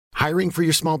Hiring for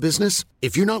your small business?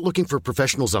 If you're not looking for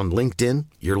professionals on LinkedIn,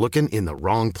 you're looking in the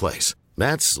wrong place.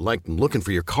 That's like looking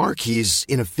for your car keys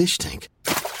in a fish tank.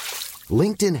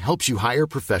 LinkedIn helps you hire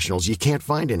professionals you can't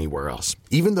find anywhere else,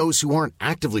 even those who aren't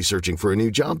actively searching for a new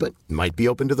job but might be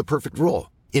open to the perfect role.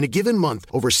 In a given month,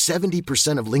 over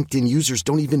 70% of LinkedIn users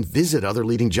don't even visit other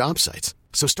leading job sites.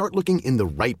 So start looking in the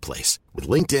right place. With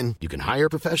LinkedIn, you can hire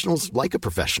professionals like a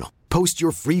professional. Post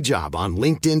your free job on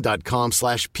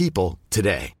linkedin.com/people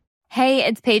today. Hey,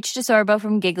 it's Paige DeSorbo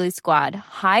from Giggly Squad.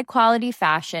 High quality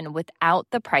fashion without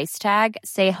the price tag.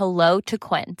 Say hello to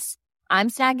Quince. I'm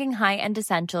snagging high-end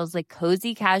essentials like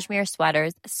cozy cashmere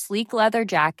sweaters, sleek leather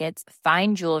jackets,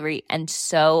 fine jewelry, and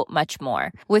so much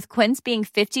more. With Quince being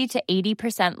 50 to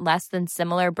 80% less than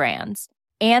similar brands.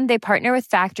 And they partner with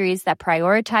factories that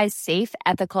prioritize safe,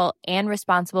 ethical, and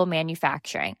responsible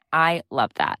manufacturing. I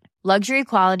love that. Luxury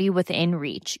quality within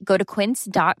reach. Go to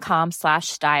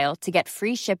quince.com/style to get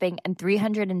free shipping and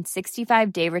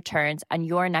 365-day returns on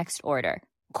your next order.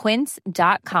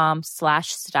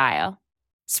 Quince.com/style.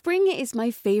 Spring is my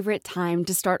favorite time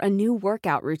to start a new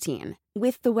workout routine.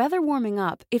 With the weather warming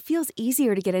up, it feels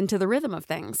easier to get into the rhythm of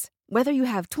things. Whether you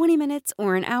have 20 minutes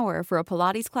or an hour for a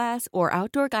Pilates class or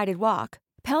outdoor guided walk,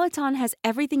 Peloton has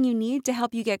everything you need to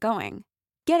help you get going.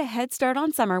 Get a head start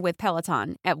on summer with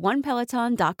Peloton at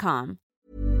onepeloton.com.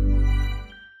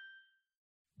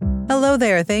 Hello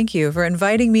there. Thank you for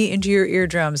inviting me into your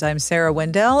eardrums. I'm Sarah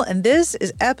Wendell, and this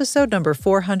is episode number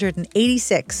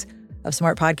 486 of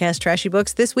Smart Podcast Trashy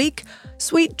Books. This week,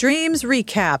 Sweet Dreams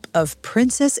recap of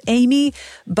Princess Amy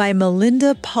by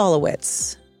Melinda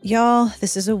Pollowitz. Y'all,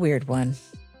 this is a weird one.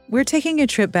 We're taking a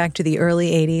trip back to the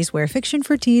early 80s where fiction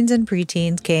for teens and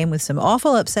preteens came with some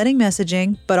awful upsetting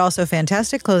messaging, but also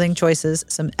fantastic clothing choices,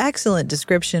 some excellent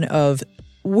description of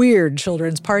weird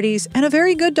children's parties, and a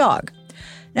very good dog.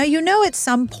 Now, you know, at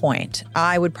some point,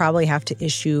 I would probably have to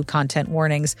issue content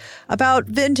warnings about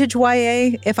vintage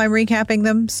YA if I'm recapping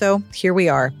them, so here we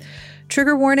are.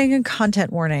 Trigger warning and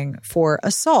content warning for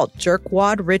assault,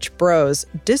 jerkwad rich bros,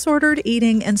 disordered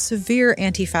eating, and severe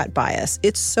anti-fat bias.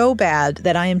 It's so bad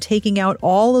that I am taking out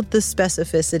all of the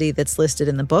specificity that's listed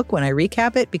in the book when I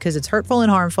recap it because it's hurtful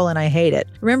and harmful and I hate it.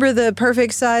 Remember the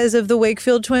perfect size of the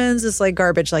Wakefield twins? It's like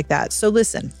garbage like that. So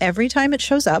listen, every time it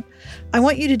shows up, I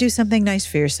want you to do something nice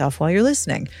for yourself while you're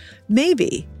listening.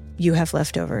 Maybe you have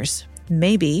leftovers.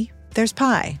 Maybe there's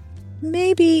pie.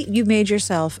 Maybe you made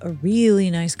yourself a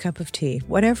really nice cup of tea.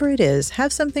 Whatever it is,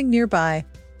 have something nearby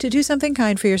to do something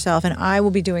kind for yourself, and I will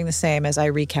be doing the same as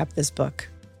I recap this book.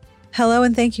 Hello,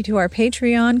 and thank you to our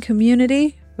Patreon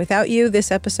community. Without you,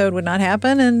 this episode would not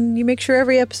happen, and you make sure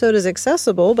every episode is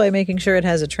accessible by making sure it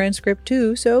has a transcript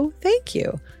too, so thank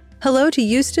you. Hello to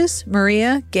Eustace,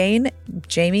 Maria, Gain,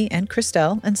 Jamie, and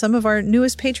Christelle, and some of our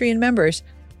newest Patreon members.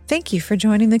 Thank you for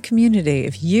joining the community.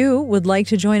 If you would like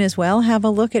to join as well, have a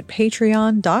look at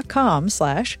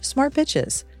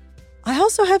patreon.com/smartbitches. I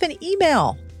also have an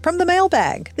email from the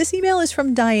mailbag. This email is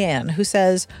from Diane, who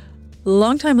says,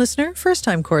 longtime listener,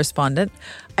 first-time correspondent.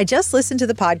 I just listened to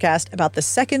the podcast about the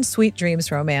second Sweet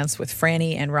Dreams romance with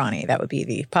Franny and Ronnie. That would be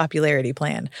the popularity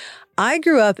plan. I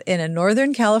grew up in a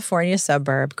Northern California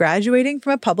suburb, graduating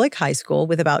from a public high school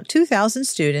with about 2,000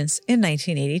 students in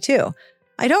 1982.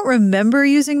 I don't remember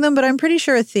using them, but I'm pretty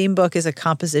sure a theme book is a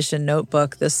composition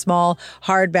notebook, the small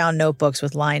hardbound notebooks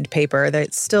with lined paper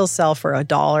that still sell for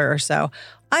 $1 or so.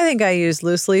 I think I used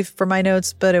loose leaf for my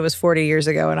notes, but it was 40 years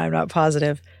ago and I'm not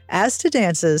positive. As to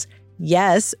dances,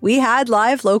 yes, we had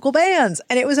live local bands,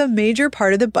 and it was a major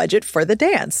part of the budget for the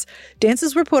dance.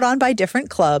 Dances were put on by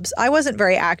different clubs. I wasn't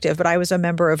very active, but I was a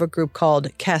member of a group called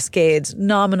Cascades,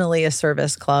 nominally a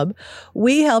service club.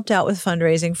 We helped out with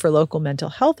fundraising for local mental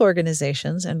health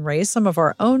organizations and raised some of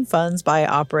our own funds by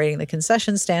operating the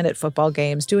concession stand at football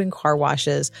games, doing car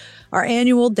washes. Our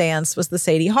annual dance was the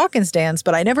Sadie Hawkins dance,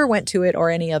 but I never went to it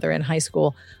or any other in high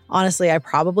school. Honestly, I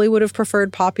probably would have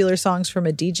preferred popular songs from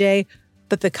a DJ,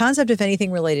 but the concept of anything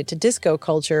related to disco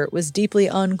culture was deeply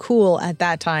uncool at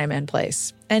that time and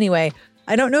place. Anyway,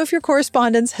 I don't know if your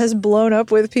correspondence has blown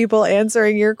up with people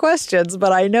answering your questions,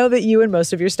 but I know that you and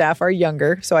most of your staff are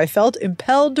younger, so I felt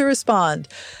impelled to respond.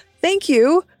 Thank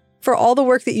you for all the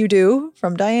work that you do,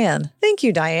 from Diane. Thank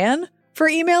you, Diane, for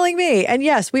emailing me. And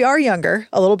yes, we are younger,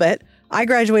 a little bit. I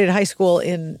graduated high school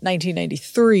in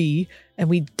 1993, and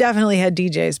we definitely had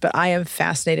DJs, but I am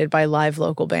fascinated by live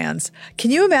local bands.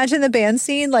 Can you imagine the band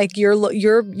scene? Like you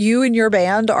and your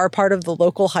band are part of the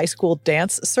local high school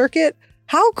dance circuit?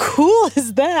 How cool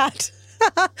is that?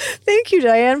 Thank you,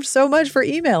 Diane, so much for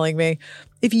emailing me.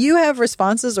 If you have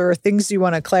responses or things you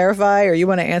want to clarify or you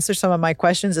want to answer some of my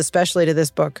questions, especially to this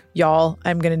book, y'all,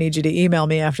 I'm going to need you to email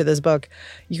me after this book.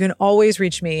 You can always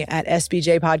reach me at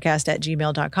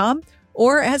sbjpodcast@gmail.com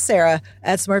or at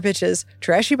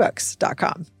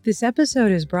sarah@smartbitchestrashybooks.com. This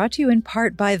episode is brought to you in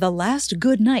part by The Last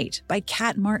Good Night by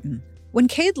Kat Martin. When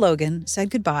Cade Logan said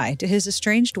goodbye to his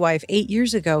estranged wife 8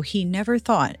 years ago, he never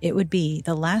thought it would be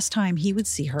the last time he would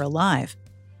see her alive.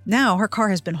 Now her car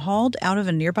has been hauled out of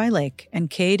a nearby lake,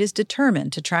 and Cade is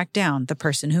determined to track down the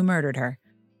person who murdered her.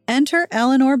 Enter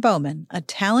Eleanor Bowman, a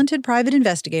talented private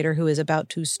investigator who is about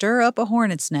to stir up a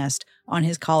hornet's nest on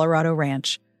his Colorado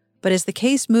ranch. But as the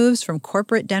case moves from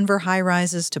corporate Denver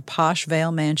high-rises to posh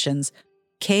Vale mansions,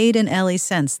 Cade and Ellie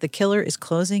sense the killer is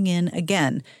closing in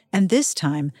again, and this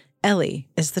time, Ellie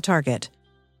is the target.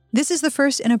 This is the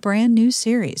first in a brand new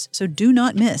series, so do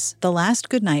not miss The Last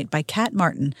Good Night by Kat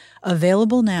Martin,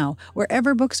 available now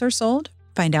wherever books are sold.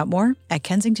 Find out more at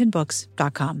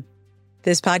kensingtonbooks.com.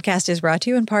 This podcast is brought to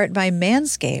you in part by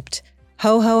Manscaped.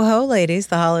 Ho, ho, ho, ladies,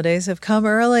 the holidays have come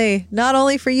early, not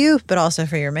only for you, but also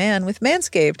for your man with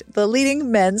Manscaped, the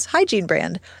leading men's hygiene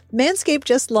brand. Manscaped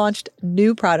just launched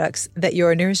new products that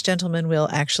your nearest gentleman will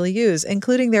actually use,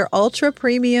 including their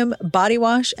ultra-premium body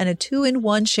wash and a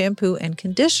 2-in-1 shampoo and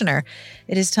conditioner.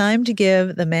 It is time to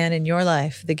give the man in your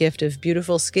life the gift of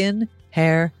beautiful skin,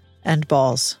 hair, and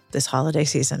balls this holiday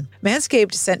season.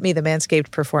 Manscaped sent me the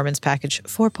Manscaped Performance Package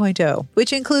 4.0,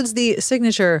 which includes the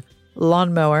signature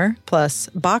lawnmower plus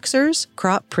boxers,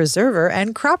 crop preserver,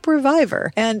 and crop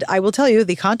reviver. And I will tell you,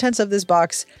 the contents of this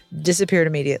box disappeared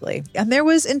immediately. And there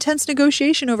was intense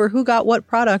negotiation over who got what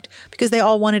product because they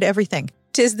all wanted everything.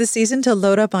 'Tis the season to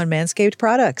load up on Manscaped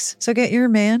products. So get your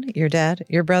man, your dad,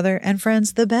 your brother, and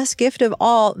friends the best gift of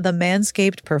all, the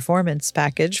Manscaped Performance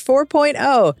Package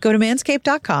 4.0. Go to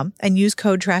manscaped.com and use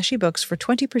code TRASHYBOOKS for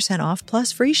 20% off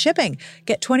plus free shipping.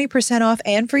 Get 20% off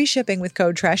and free shipping with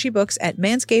code TRASHYBOOKS at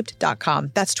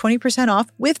manscaped.com. That's 20% off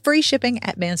with free shipping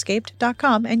at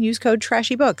manscaped.com and use code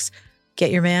TRASHYBOOKS.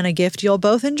 Get your man a gift you'll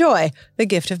both enjoy, the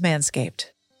gift of Manscaped.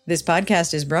 This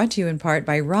podcast is brought to you in part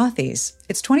by Rothy's.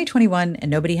 It's 2021 and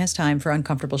nobody has time for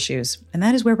uncomfortable shoes, and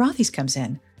that is where Rothy's comes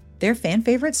in. Their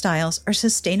fan-favorite styles are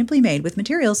sustainably made with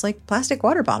materials like plastic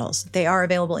water bottles. They are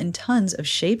available in tons of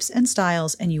shapes and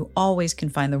styles, and you always can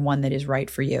find the one that is right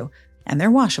for you. And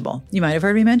they're washable. You might have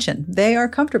heard me mention. They are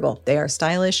comfortable, they are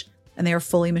stylish, and they are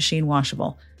fully machine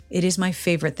washable. It is my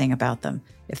favorite thing about them.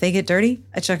 If they get dirty,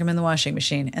 I chuck them in the washing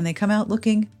machine, and they come out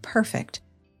looking perfect.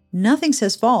 Nothing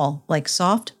says fall like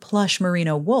soft, plush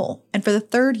merino wool. And for the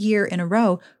third year in a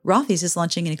row, Rothy's is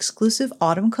launching an exclusive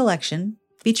autumn collection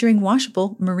featuring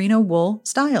washable merino wool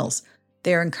styles.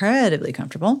 They're incredibly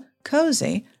comfortable,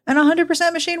 cozy, and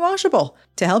 100% machine washable.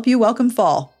 To help you welcome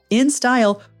fall in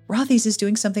style, Rothy's is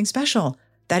doing something special.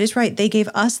 That is right, they gave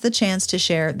us the chance to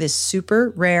share this super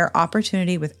rare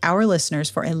opportunity with our listeners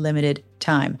for a limited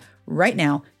time. Right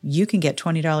now, you can get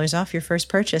 $20 off your first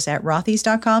purchase at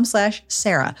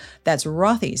rothys.com/Sarah. That's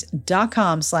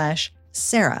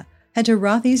rothys.com/Sarah. Head to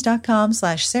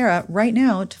rothys.com/Sarah right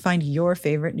now to find your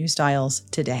favorite new styles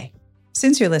today.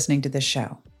 Since you're listening to this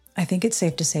show, I think it's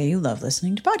safe to say you love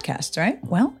listening to podcasts, right?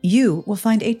 Well, you will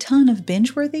find a ton of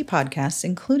binge-worthy podcasts,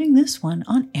 including this one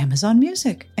on Amazon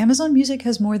Music. Amazon Music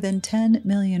has more than 10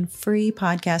 million free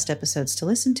podcast episodes to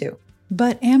listen to.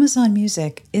 But Amazon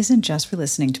Music isn't just for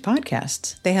listening to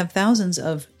podcasts. They have thousands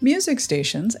of music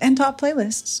stations and top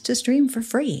playlists to stream for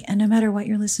free. And no matter what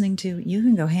you're listening to, you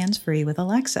can go hands-free with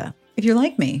Alexa. If you're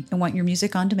like me and want your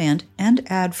music on demand and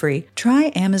ad-free,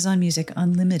 try Amazon Music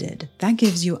Unlimited. That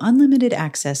gives you unlimited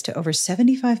access to over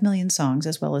 75 million songs,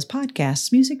 as well as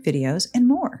podcasts, music videos, and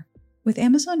more. With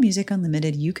Amazon Music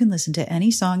Unlimited, you can listen to any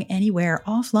song anywhere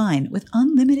offline with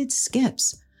unlimited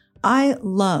skips. I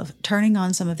love turning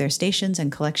on some of their stations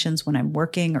and collections when I'm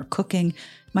working or cooking.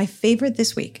 My favorite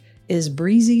this week is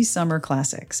Breezy Summer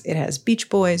Classics. It has Beach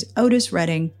Boys, Otis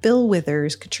Redding, Bill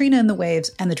Withers, Katrina and the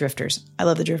Waves, and the Drifters. I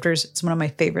love the Drifters. It's one of my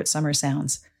favorite summer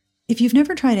sounds. If you've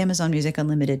never tried Amazon Music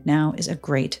Unlimited, now is a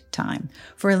great time.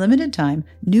 For a limited time,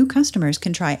 new customers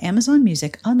can try Amazon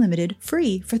Music Unlimited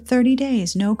free for 30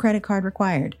 days, no credit card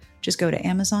required. Just go to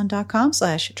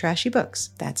amazon.com/trashybooks.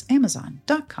 That's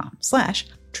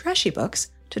amazon.com/trashybooks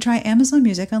to try Amazon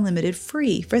Music Unlimited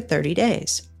free for 30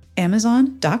 days.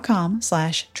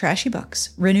 Amazon.com/trashybooks.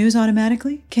 Renews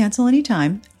automatically, cancel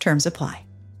anytime, terms apply.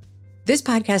 This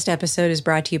podcast episode is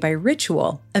brought to you by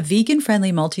Ritual, a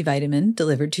vegan-friendly multivitamin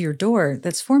delivered to your door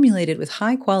that's formulated with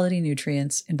high-quality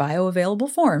nutrients in bioavailable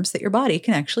forms that your body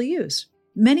can actually use.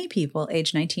 Many people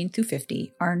aged 19 through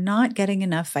 50 are not getting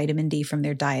enough vitamin D from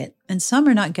their diet, and some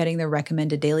are not getting their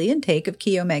recommended daily intake of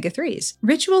key omega-3s.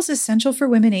 Ritual's Essential for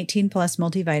Women 18 Plus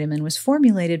multivitamin was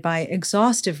formulated by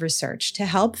exhaustive research to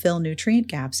help fill nutrient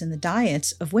gaps in the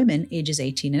diets of women ages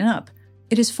 18 and up.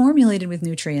 It is formulated with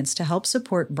nutrients to help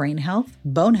support brain health,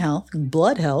 bone health,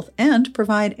 blood health, and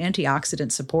provide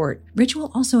antioxidant support.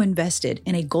 Ritual also invested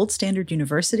in a gold standard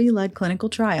university-led clinical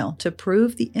trial to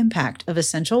prove the impact of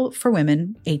Essential for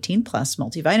Women 18 Plus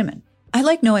multivitamin. I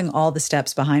like knowing all the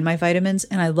steps behind my vitamins,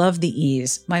 and I love the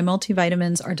ease. My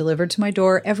multivitamins are delivered to my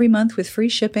door every month with free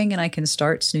shipping, and I can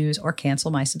start, snooze, or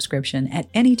cancel my subscription at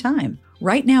any time.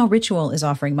 Right now, Ritual is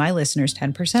offering my listeners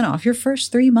 10% off your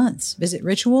first 3 months. Visit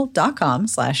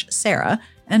ritual.com/Sarah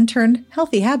and turn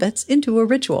healthy habits into a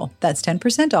ritual. That's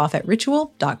 10% off at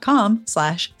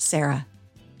ritual.com/Sarah.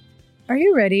 Are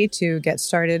you ready to get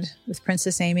started with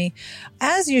Princess Amy?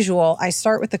 As usual, I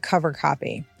start with the cover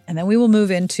copy, and then we will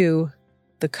move into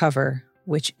the cover,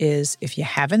 which is, if you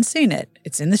haven't seen it,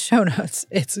 it's in the show notes.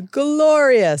 It's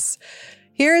glorious.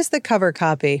 Here is the cover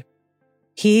copy.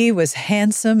 He was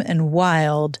handsome and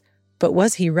wild, but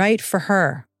was he right for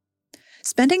her?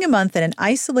 Spending a month at an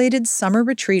isolated summer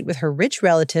retreat with her rich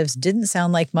relatives didn't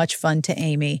sound like much fun to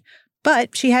Amy,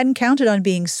 but she hadn't counted on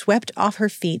being swept off her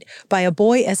feet by a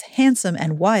boy as handsome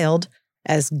and wild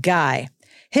as Guy.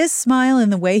 His smile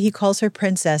and the way he calls her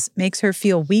princess makes her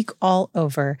feel weak all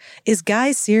over. Is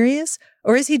Guy serious,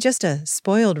 or is he just a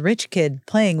spoiled rich kid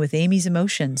playing with Amy's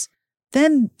emotions?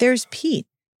 Then there's Pete.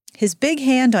 His big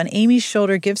hand on Amy's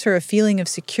shoulder gives her a feeling of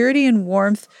security and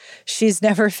warmth she's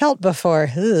never felt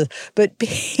before. Ugh. But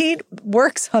Pete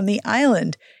works on the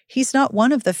island. He's not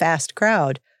one of the fast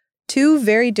crowd. Two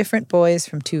very different boys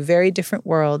from two very different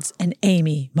worlds, and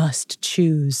Amy must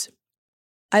choose.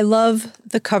 I love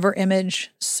the cover image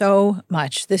so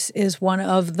much. This is one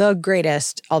of the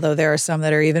greatest, although there are some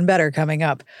that are even better coming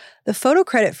up. The photo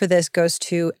credit for this goes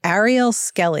to Ariel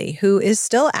Skelly, who is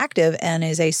still active and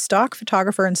is a stock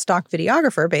photographer and stock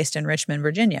videographer based in Richmond,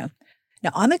 Virginia.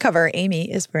 Now, on the cover,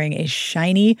 Amy is wearing a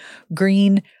shiny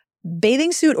green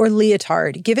bathing suit or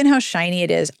leotard. Given how shiny it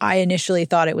is, I initially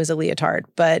thought it was a leotard,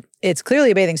 but it's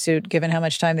clearly a bathing suit given how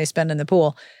much time they spend in the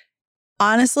pool.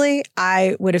 Honestly,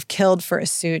 I would have killed for a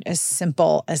suit as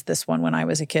simple as this one when I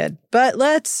was a kid. But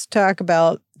let's talk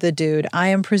about the dude. I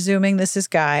am presuming this is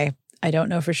Guy. I don't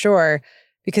know for sure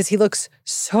because he looks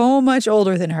so much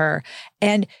older than her.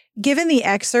 And given the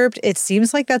excerpt, it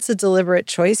seems like that's a deliberate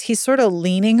choice. He's sort of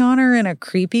leaning on her in a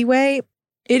creepy way.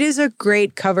 It is a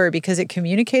great cover because it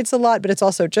communicates a lot, but it's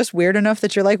also just weird enough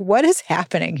that you're like, what is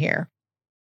happening here?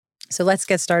 So let's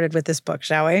get started with this book,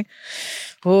 shall we?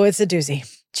 Oh, it's a doozy.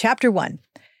 Chapter 1.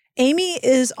 Amy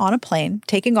is on a plane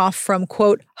taking off from,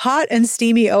 quote, hot and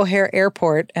steamy O'Hare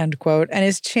Airport, end quote, and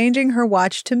is changing her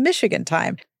watch to Michigan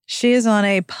time. She is on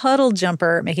a puddle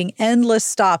jumper, making endless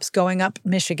stops going up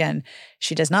Michigan.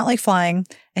 She does not like flying,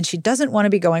 and she doesn't want to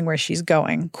be going where she's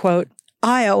going. Quote,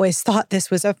 I always thought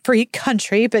this was a free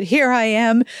country, but here I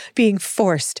am being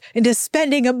forced into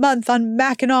spending a month on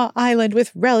Mackinac Island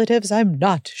with relatives I'm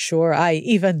not sure I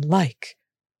even like.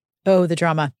 Oh, the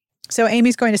drama. So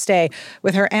Amy's going to stay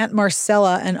with her Aunt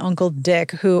Marcella and Uncle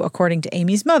Dick, who, according to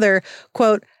Amy's mother,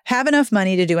 quote, have enough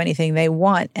money to do anything they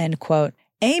want, end quote.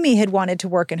 Amy had wanted to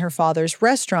work in her father's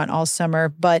restaurant all summer,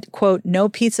 but, quote, no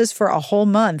pizzas for a whole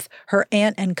month. Her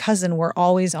aunt and cousin were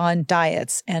always on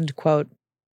diets, end quote.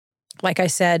 Like I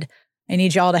said, I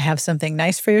need y'all to have something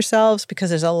nice for yourselves because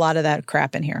there's a lot of that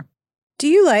crap in here. Do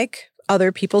you like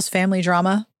other people's family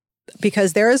drama?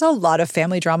 Because there is a lot of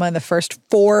family drama in the first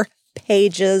 4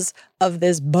 pages of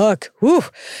this book. Whew.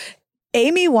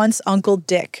 Amy wants Uncle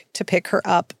Dick to pick her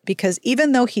up because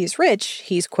even though he's rich,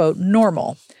 he's, quote,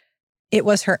 normal. It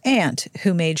was her aunt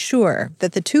who made sure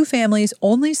that the two families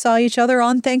only saw each other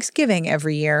on Thanksgiving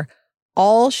every year.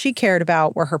 All she cared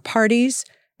about were her parties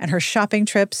and her shopping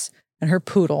trips and her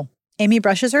poodle. Amy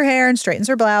brushes her hair and straightens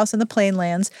her blouse in the plane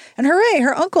lands, and hooray,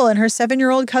 her uncle and her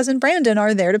 7-year-old cousin Brandon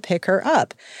are there to pick her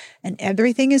up. And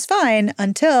everything is fine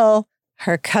until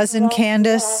her cousin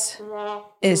Candace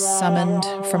is summoned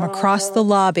from across the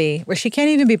lobby, where she can't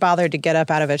even be bothered to get up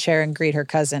out of a chair and greet her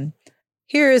cousin.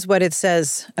 Here is what it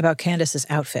says about Candace's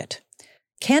outfit.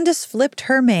 Candace flipped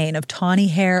her mane of tawny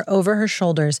hair over her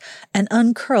shoulders and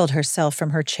uncurled herself from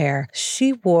her chair.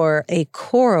 She wore a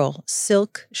coral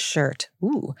silk shirt,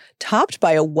 topped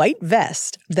by a white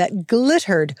vest that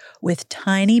glittered with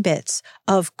tiny bits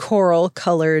of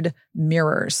coral-colored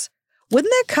mirrors.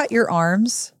 Wouldn't that cut your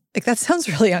arms? Like, that sounds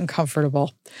really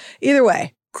uncomfortable. Either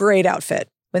way, great outfit.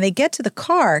 When they get to the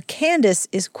car, Candace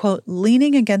is, quote,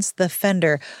 leaning against the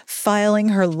fender, filing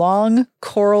her long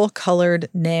coral-colored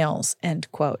nails,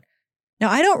 end quote. Now,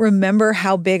 I don't remember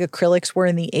how big acrylics were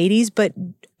in the 80s, but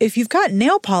if you've got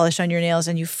nail polish on your nails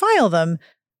and you file them,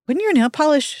 wouldn't your nail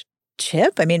polish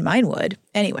chip? I mean, mine would.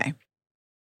 Anyway,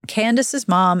 Candace's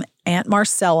mom, Aunt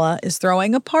Marcella, is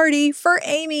throwing a party for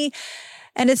Amy,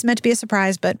 and it's meant to be a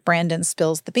surprise, but Brandon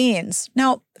spills the beans.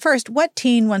 Now, first, what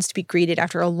teen wants to be greeted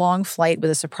after a long flight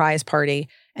with a surprise party?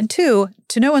 And two,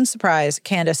 to no one's surprise,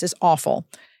 Candace is awful.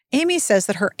 Amy says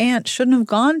that her aunt shouldn't have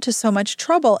gone to so much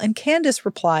trouble, and Candace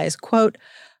replies, quote,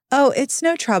 "Oh, it's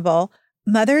no trouble.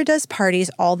 Mother does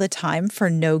parties all the time for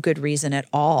no good reason at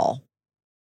all."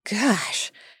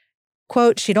 Gosh.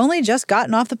 Quote, she'd only just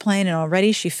gotten off the plane and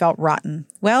already she felt rotten.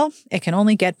 Well, it can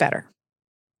only get better.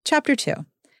 Chapter 2.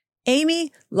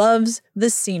 Amy loves the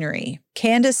scenery.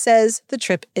 Candace says the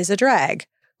trip is a drag.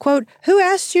 Quote, "Who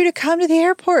asked you to come to the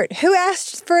airport? Who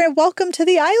asked for a welcome to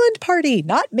the island party?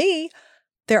 Not me."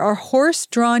 There are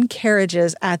horse-drawn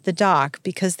carriages at the dock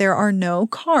because there are no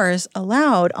cars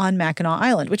allowed on Mackinac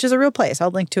Island, which is a real place.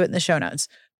 I'll link to it in the show notes.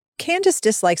 Candace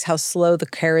dislikes how slow the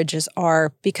carriages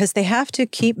are because they have to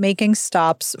keep making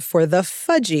stops for the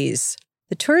fudgies.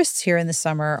 The tourists here in the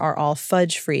summer are all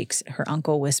fudge freaks, her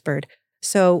uncle whispered.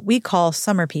 So we call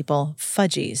summer people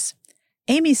fudgies.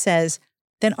 Amy says,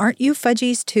 "Then aren't you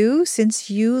fudgies too, since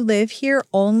you live here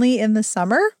only in the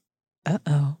summer?"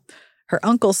 Uh-oh. Her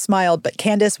uncle smiled, but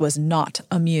Candace was not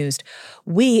amused.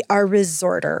 "We are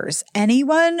resorters.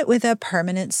 Anyone with a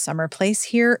permanent summer place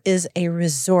here is a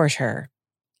resorter."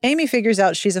 Amy figures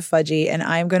out she's a fudgy, and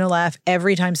I'm going to laugh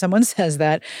every time someone says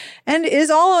that, and is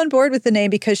all on board with the name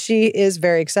because she is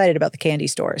very excited about the candy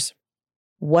stores.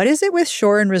 What is it with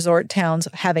shore and resort towns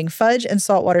having fudge and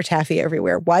saltwater taffy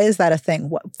everywhere? Why is that a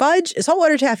thing? Fudge,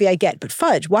 saltwater taffy I get, but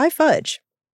fudge, why fudge?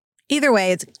 Either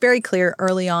way, it's very clear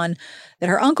early on that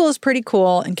her uncle is pretty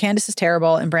cool and Candace is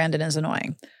terrible and Brandon is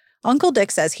annoying. Uncle Dick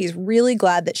says he's really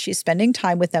glad that she's spending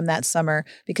time with them that summer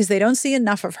because they don't see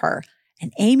enough of her.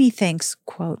 And Amy thinks,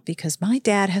 quote, "because my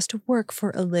dad has to work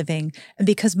for a living and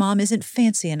because mom isn't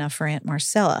fancy enough for Aunt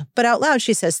Marcella." But out loud,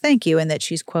 she says thank you and that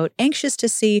she's, quote, "anxious to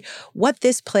see what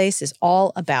this place is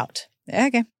all about."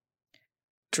 Okay.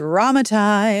 Drama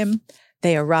time.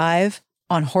 They arrive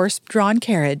on horse-drawn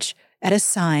carriage at a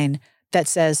sign that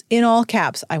says, in all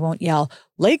caps, I won't yell,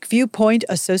 "Lakeview Point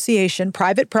Association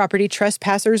private property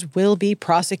trespassers will be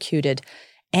prosecuted."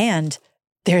 And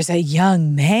there's a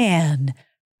young man.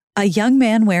 A young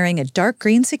man wearing a dark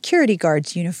green security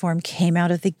guard's uniform came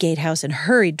out of the gatehouse and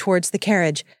hurried towards the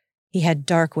carriage. He had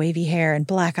dark wavy hair and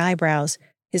black eyebrows.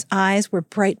 His eyes were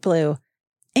bright blue.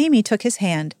 Amy took his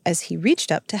hand as he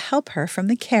reached up to help her from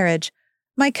the carriage.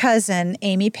 "My cousin,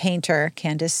 Amy Painter,"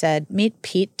 Candace said. "Meet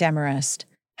Pete Demarest."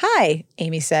 "Hi,"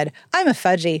 Amy said. "I'm a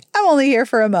fudgy. I'm only here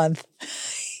for a month."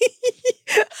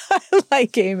 I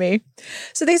like Amy.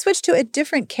 So they switched to a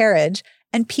different carriage,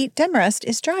 and Pete Demarest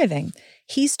is driving.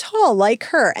 He's tall like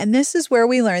her, and this is where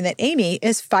we learn that Amy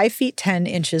is 5 feet 10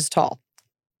 inches tall.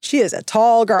 She is a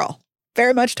tall girl,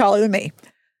 very much taller than me.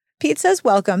 Pete says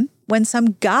welcome when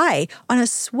some guy on a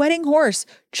sweating horse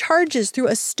charges through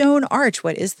a stone arch.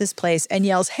 What is this place? And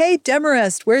yells, "Hey,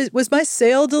 Demarest, where was my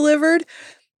sail delivered?"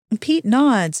 And Pete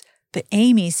nods, but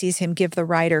Amy sees him give the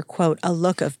rider, quote, a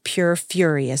look of pure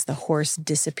fury as the horse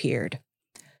disappeared.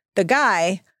 The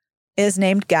guy is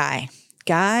named Guy.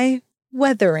 Guy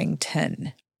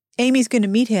Wetherington. Amy's going to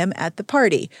meet him at the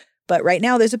party, but right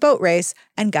now there's a boat race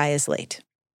and Guy is late.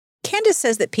 Candace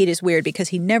says that Pete is weird because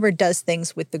he never does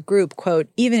things with the group, quote,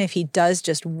 even if he does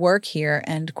just work here,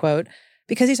 end quote,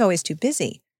 because he's always too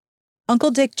busy.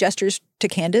 Uncle Dick gestures to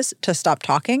Candace to stop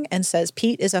talking and says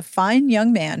Pete is a fine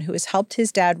young man who has helped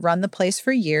his dad run the place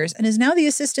for years and is now the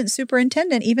assistant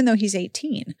superintendent even though he's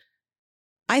 18.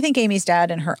 I think Amy's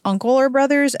dad and her uncle are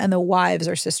brothers and the wives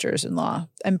are sisters-in-law.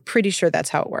 I'm pretty sure that's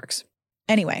how it works.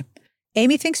 Anyway,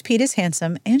 Amy thinks Pete is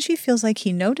handsome and she feels like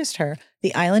he noticed her.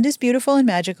 The island is beautiful and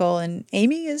magical and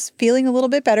Amy is feeling a little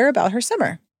bit better about her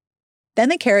summer. Then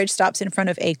the carriage stops in front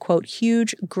of a, quote,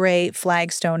 huge gray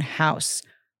flagstone house.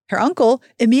 Her uncle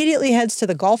immediately heads to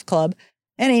the golf club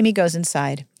and Amy goes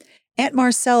inside. Aunt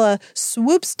Marcella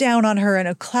swoops down on her in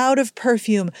a cloud of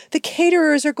perfume. "The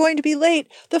caterers are going to be late.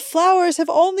 The flowers have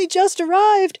only just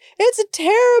arrived. It's a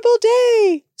terrible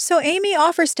day." So Amy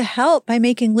offers to help by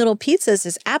making little pizzas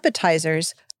as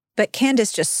appetizers, but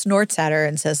Candace just snorts at her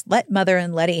and says, "Let Mother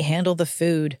and Letty handle the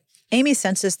food." Amy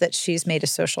senses that she's made a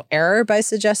social error by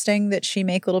suggesting that she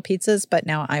make little pizzas, but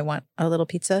now I want a little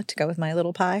pizza to go with my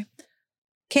little pie.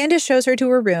 Candace shows her to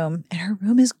her room, and her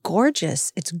room is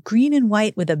gorgeous. It's green and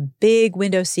white with a big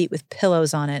window seat with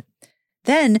pillows on it.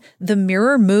 Then the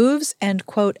mirror moves and,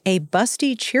 quote, a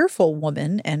busty, cheerful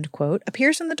woman, end quote,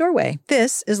 appears in the doorway.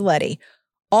 This is Letty.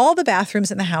 All the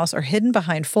bathrooms in the house are hidden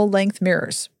behind full-length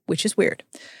mirrors, which is weird.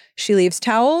 She leaves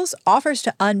towels, offers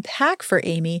to unpack for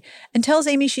Amy, and tells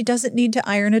Amy she doesn't need to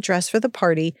iron a dress for the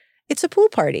party. It's a pool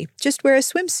party. Just wear a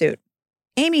swimsuit.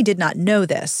 Amy did not know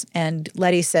this, and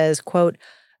Letty says, quote,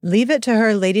 leave it to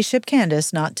her ladyship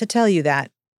Candace not to tell you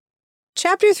that.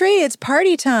 Chapter 3, it's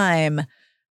party time.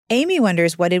 Amy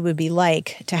wonders what it would be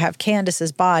like to have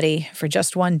Candace's body for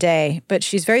just one day, but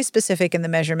she's very specific in the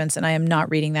measurements, and I am not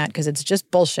reading that because it's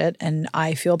just bullshit, and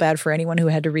I feel bad for anyone who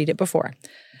had to read it before.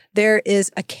 There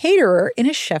is a caterer in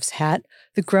a chef's hat.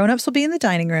 The grown-ups will be in the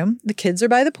dining room. The kids are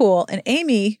by the pool, and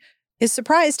Amy is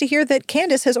surprised to hear that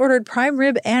Candace has ordered prime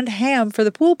rib and ham for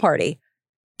the pool party.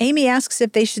 Amy asks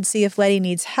if they should see if Letty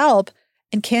needs help,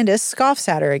 and Candace scoffs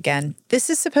at her again. This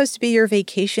is supposed to be your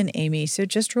vacation, Amy, so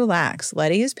just relax.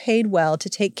 Letty is paid well to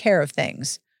take care of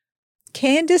things.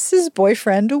 Candace's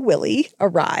boyfriend, Willie,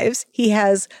 arrives. He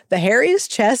has the hairiest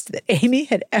chest that Amy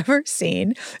had ever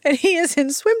seen, and he is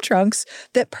in swim trunks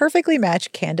that perfectly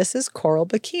match Candace's coral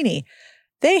bikini.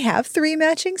 They have 3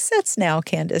 matching sets now,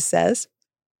 Candace says.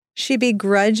 She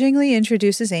begrudgingly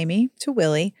introduces Amy to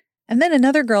Willie, and then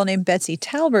another girl named Betsy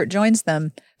Talbert joins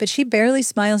them, but she barely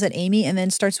smiles at Amy and then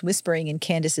starts whispering in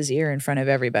Candace's ear in front of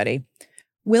everybody.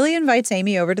 Willie invites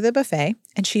Amy over to the buffet,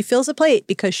 and she fills a plate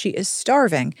because she is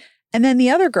starving. And then the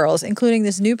other girls, including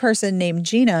this new person named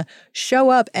Gina, show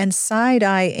up and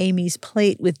side-eye Amy's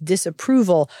plate with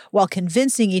disapproval while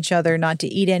convincing each other not to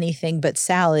eat anything but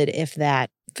salad, if that.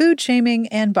 Food shaming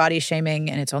and body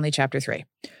shaming, and it's only chapter 3.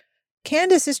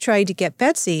 Candace is trying to get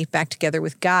Betsy back together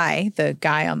with Guy, the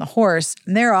guy on the horse,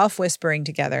 and they're off whispering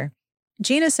together.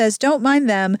 Gina says, don't mind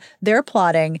them, they're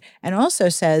plotting, and also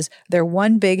says they're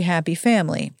one big happy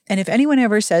family. And if anyone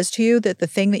ever says to you that the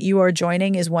thing that you are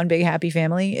joining is one big happy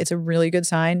family, it's a really good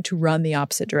sign to run the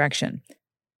opposite direction.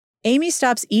 Amy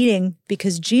stops eating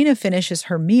because Gina finishes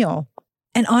her meal.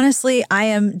 And honestly, I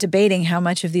am debating how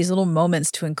much of these little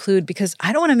moments to include because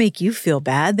I don't want to make you feel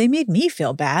bad. They made me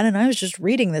feel bad, and I was just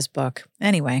reading this book.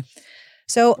 Anyway,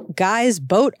 so Guy's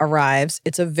boat arrives.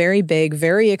 It's a very big,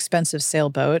 very expensive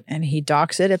sailboat, and he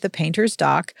docks it at the painter's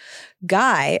dock.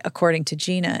 Guy, according to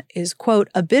Gina, is, quote,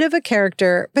 a bit of a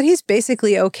character, but he's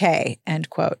basically okay, end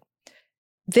quote.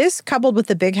 This, coupled with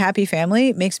the big happy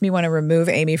family, makes me want to remove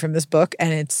Amy from this book,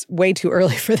 and it's way too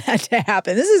early for that to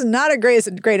happen. This is not a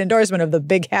great endorsement of the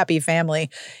big happy family.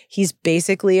 He's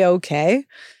basically okay.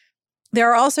 There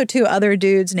are also 2 other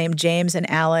dudes named James and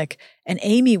Alec, and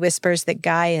Amy whispers that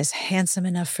Guy is handsome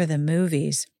enough for the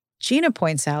movies. Gina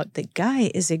points out that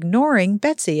Guy is ignoring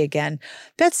Betsy again.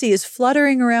 Betsy is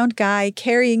fluttering around Guy,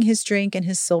 carrying his drink and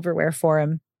his silverware for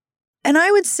him. And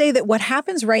I would say that what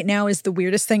happens right now is the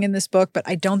weirdest thing in this book, but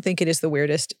I don't think it is the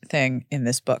weirdest thing in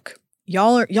this book.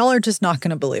 Y'all are just not going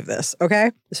to believe this,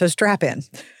 okay? So strap in.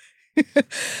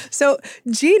 So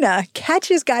Gina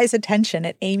catches Guy's attention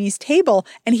at Amy's table,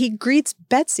 and he greets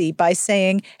Betsy by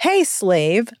saying, hey,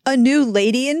 slave, a new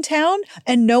lady in town,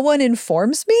 and no one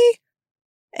informs me?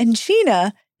 And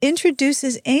Gina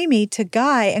introduces Amy to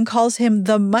Guy and calls him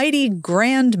the mighty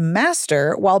Grand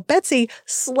Master, while Betsy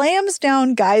slams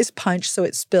down Guy's punch so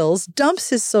it spills,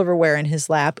 dumps his silverware in his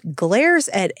lap, glares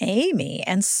at Amy,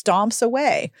 and stomps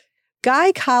away.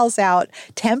 Guy calls out,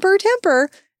 temper, temper,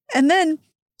 and then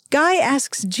Guy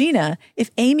asks Gina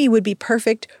if Amy would be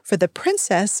perfect for the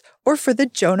princess or for the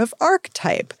Joan of Arc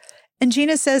type. And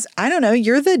Gina says, I don't know,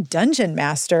 you're the dungeon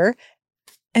master.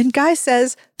 And Guy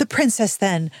says, the princess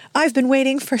then. I've been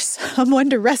waiting for someone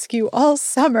to rescue all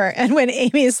summer. And when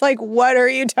Amy is like, what are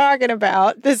you talking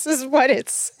about? This is what it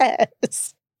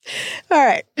says. All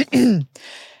right.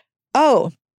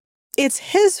 Oh, it's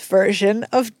his version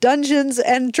of Dungeons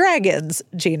and Dragons,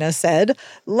 Gina said.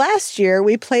 Last year,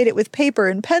 we played it with paper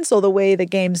and pencil the way the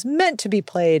game's meant to be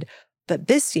played. But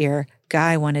this year,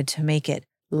 Guy wanted to make it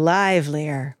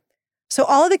livelier. So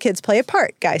all of the kids play a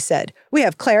part, Guy said. We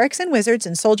have clerics and wizards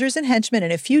and soldiers and henchmen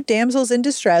and a few damsels in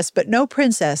distress, but no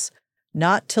princess.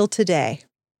 Not till today.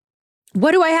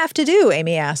 What do I have to do?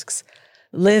 Amy asks.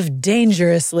 Live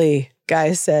dangerously,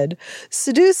 Guy said.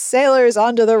 Seduce sailors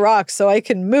onto the rocks so I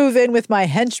can move in with my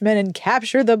henchmen and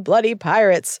capture the bloody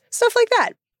pirates. Stuff like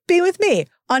that. Be with me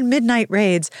on midnight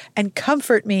raids and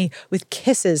comfort me with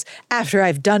kisses after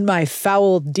I've done my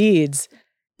foul deeds.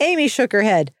 Amy shook her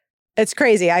head. It's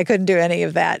crazy. I couldn't do any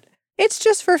of that. It's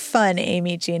just for fun,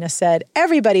 Amy, Gina said.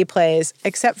 Everybody plays,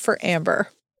 except for Amber.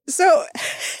 So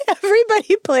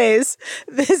everybody plays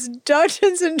this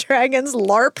Dungeons and Dragons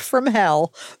LARP from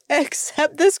hell,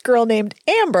 except this girl named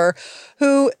Amber,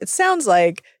 who it sounds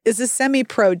like is a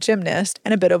semi-pro gymnast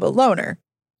and a bit of a loner.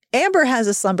 Amber has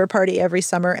a slumber party every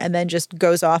summer and then just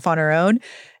goes off on her own.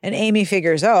 And Amy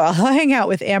figures, I'll hang out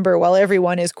with Amber while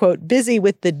everyone is, quote, busy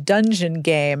with the dungeon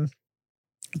game.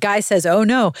 Guy says, oh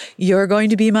no, you're going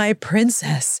to be my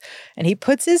princess. And he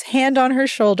puts his hand on her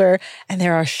shoulder and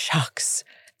there are shocks.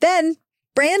 Then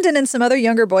Brandon and some other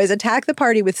younger boys attack the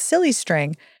party with silly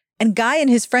string, and Guy and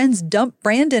his friends dump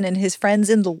Brandon and his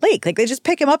friends in the lake. Like they just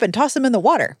pick him up and toss him in the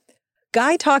water.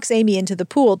 Guy talks Amy into the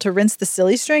pool to rinse the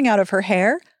silly string out of her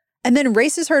hair and then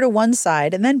races her to one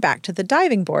side and then back to the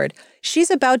diving board.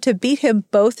 She's about to beat him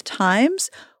both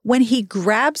times when he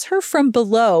grabs her from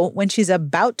below when she's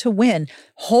about to win,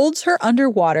 holds her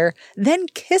underwater, then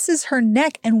kisses her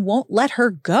neck and won't let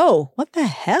her go. What the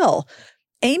hell?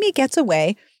 Amy gets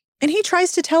away. And he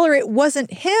tries to tell her it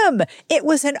wasn't him. It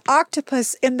was an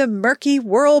octopus in the murky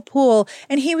whirlpool,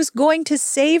 and he was going to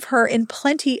save her in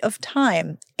plenty of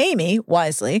time. Amy,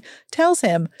 wisely, tells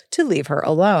him to leave her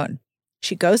alone.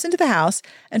 She goes into the house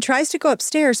and tries to go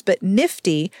upstairs, but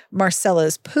Nifty,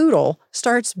 Marcella's poodle,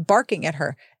 starts barking at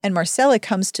her, and Marcella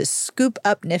comes to scoop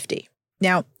up Nifty.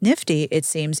 Now, Nifty, it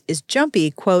seems, is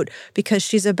jumpy, quote, because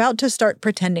she's about to start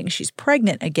pretending she's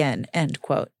pregnant again, end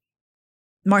quote.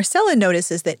 Marcella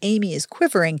notices that Amy is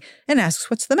quivering and asks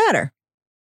what's the matter.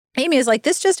 Amy is like,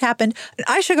 this just happened, and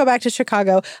I should go back to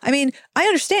Chicago. I mean, I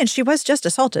understand she was just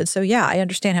assaulted, so yeah, I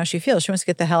understand how she feels. She wants to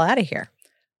get the hell out of here.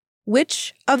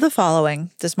 Which of the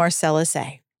following does Marcella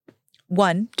say?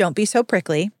 1, don't be so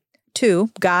prickly.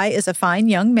 2, Guy is a fine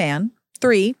young man.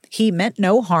 3, he meant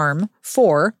no harm.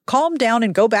 4, calm down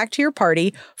and go back to your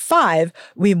party. 5,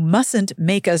 we mustn't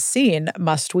make a scene,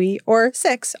 must we? Or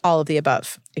 6, all of the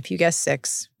above. If you guess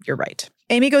 6, you're right.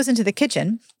 Amy goes into the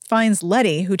kitchen, finds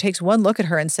Letty, who takes one look at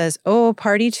her and says, oh,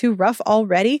 party too rough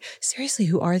already? Seriously,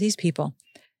 who are these people?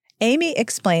 Amy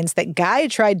explains that Guy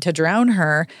tried to drown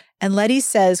her, and Letty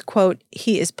says, quote,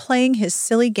 he is playing his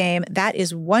silly game. That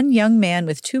is one young man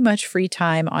with too much free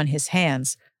time on his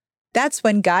hands. That's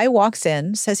when Guy walks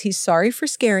in, says he's sorry for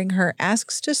scaring her,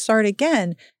 asks to start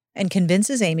again, and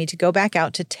convinces Amy to go back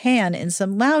out to tan in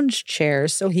some lounge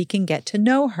chairs so he can get to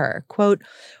know her. Quote,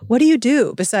 what do you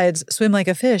do besides swim like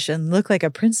a fish and look like a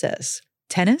princess?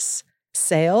 Tennis?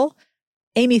 Sail?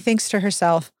 Amy thinks to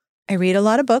herself, I read a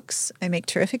lot of books. I make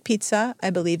terrific pizza. I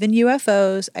believe in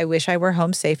UFOs. I wish I were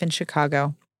home safe in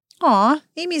Chicago. Aw,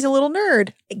 Amy's a little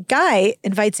nerd. Guy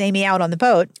invites Amy out on the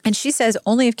boat, and she says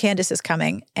only if Candace is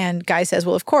coming. And Guy says,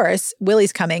 well, of course,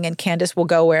 Willie's coming, and Candace will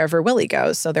go wherever Willie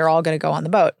goes, so they're all going to go on the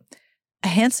boat. A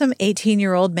handsome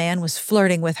 18-year-old man was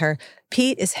flirting with her.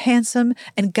 Pete is handsome,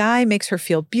 and Guy makes her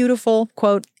feel beautiful,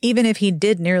 quote, even if he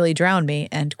did nearly drown me,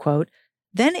 end quote.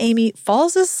 Then Amy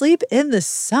falls asleep in the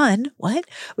sun, what?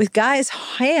 With Guy's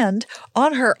hand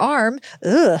on her arm.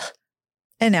 Ugh.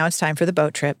 And now it's time for the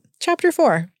boat trip. Chapter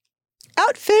 4.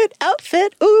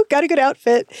 Outfit. Ooh, got a good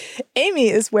outfit. Amy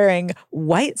is wearing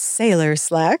white sailor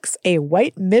slacks, a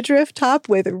white midriff top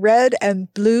with red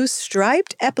and blue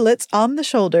striped epaulets on the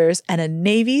shoulders, and a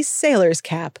navy sailor's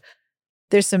cap.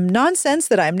 There's some nonsense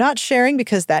that I'm not sharing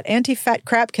because that anti-fat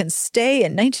crap can stay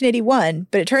in 1981,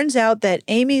 but it turns out that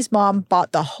Amy's mom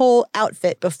bought the whole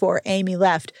outfit before Amy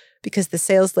left because the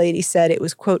sales lady said it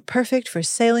was, quote, perfect for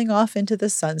sailing off into the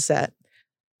sunset.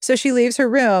 So she leaves her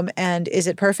room, and is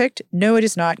it perfect? No, it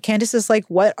is not. Candace is like,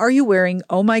 what are you wearing?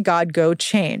 Oh my God, go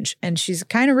change. And she's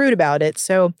kind of rude about it,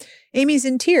 so Amy's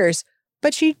in tears,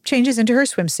 but she changes into her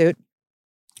swimsuit.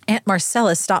 Aunt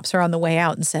Marcella stops her on the way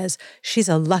out and says she's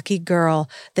a lucky girl,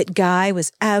 that Guy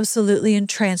was absolutely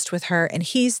entranced with her, and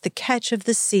he's the catch of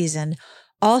the season.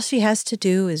 All she has to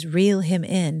do is reel him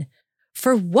in.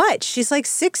 For what? She's like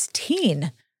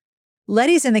 16.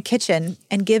 Letty's in the kitchen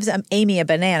and gives Amy a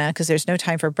banana because there's no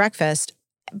time for breakfast,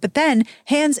 but then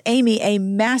hands Amy a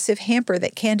massive hamper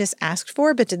that Candace asked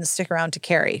for but didn't stick around to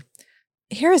carry.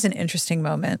 Here is an interesting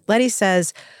moment. Letty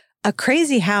says, a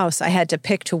crazy house I had to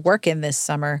pick to work in this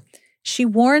summer. She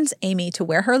warns Amy to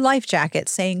wear her life jacket,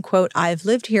 saying, quote, I've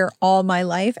lived here all my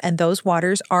life and those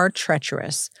waters are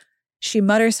treacherous. She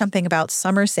mutters something about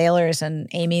summer sailors and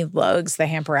Amy lugs the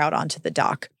hamper out onto the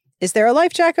dock. Is there a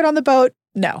life jacket on the boat?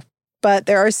 No. But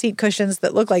there are seat cushions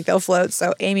that look like they'll float,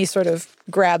 so Amy sort of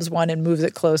grabs one and moves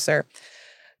it closer.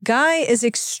 Guy is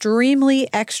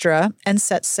extremely extra and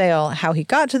sets sail. How he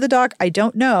got to the dock, I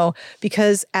don't know,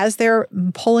 because as they're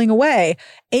pulling away,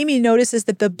 Amy notices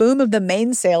that the boom of the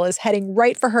mainsail is heading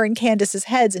right for her and Candace's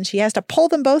heads, and she has to pull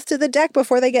them both to the deck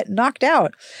before they get knocked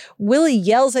out. Willie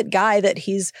yells at Guy that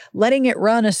he's letting it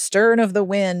run astern of the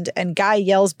wind, and Guy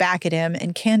yells back at him,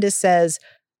 and Candace says,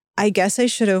 I guess I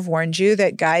should have warned you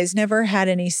that Guy's never had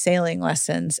any sailing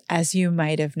lessons, as you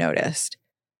might have noticed.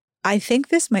 I think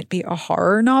this might be a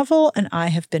horror novel, and I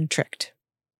have been tricked.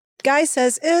 Guy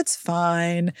says, it's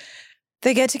fine.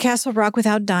 They get to Castle Rock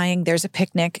without dying. There's a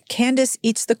picnic. Candace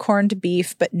eats the corned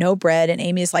beef, but no bread. And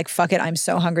Amy's like, fuck it, I'm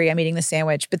so hungry, I'm eating the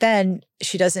sandwich. But then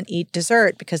she doesn't eat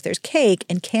dessert because there's cake,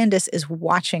 and Candace is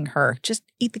watching her. Just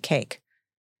eat the cake.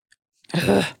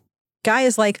 Ugh. Guy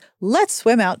is like, let's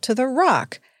swim out to the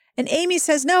rock. And Amy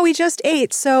says, no, we just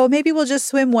ate, so maybe we'll just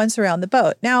swim once around the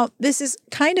boat. Now, this is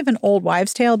kind of an old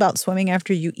wives' tale about swimming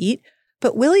after you eat,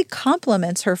 but Willie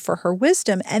compliments her for her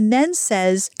wisdom and then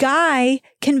says Guy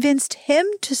convinced him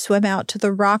to swim out to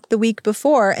the rock the week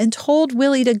before and told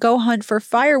Willie to go hunt for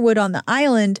firewood on the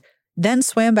island, then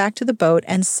swam back to the boat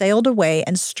and sailed away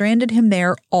and stranded him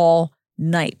there all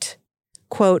night.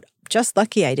 Quote, just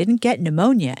lucky I didn't get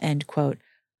pneumonia, end quote.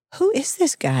 Who is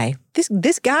this guy?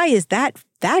 This guy is that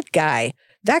guy.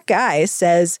 That guy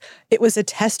says, it was a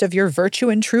test of your virtue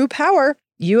and true power.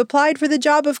 You applied for the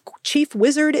job of chief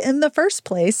wizard in the first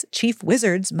place. Chief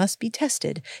wizards must be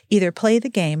tested. Either play the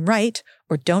game right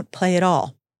or don't play at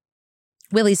all.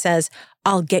 Willie says,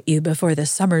 I'll get you before the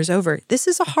summer's over. This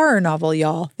is a horror novel,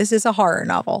 y'all. This is a horror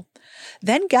novel.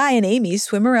 Then Guy and Amy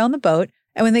swim around the boat,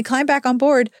 and when they climb back on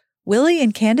board, Willie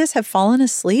and Candace have fallen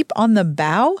asleep on the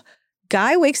bow.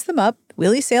 Guy wakes them up,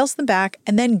 Willie sails them back,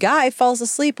 and then Guy falls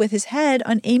asleep with his head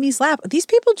on Amy's lap. These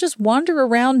people just wander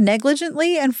around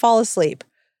negligently and fall asleep.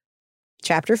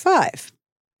 Chapter 5.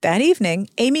 That evening,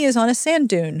 Amy is on a sand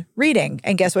dune reading,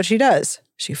 and guess what she does?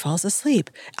 She falls asleep.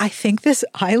 I think this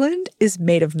island is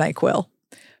made of NyQuil.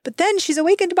 But then she's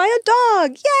awakened by a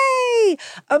dog. Yay!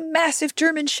 A massive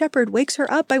German shepherd wakes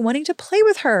her up by wanting to play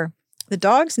with her. The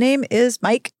dog's name is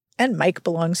Mike, and Mike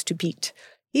belongs to Pete.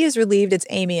 He is relieved it's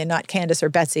Amy and not Candace or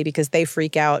Betsy because they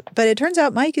freak out, but it turns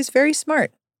out Mike is very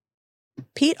smart.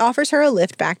 Pete offers her a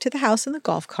lift back to the house in the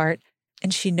golf cart,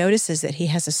 and she notices that he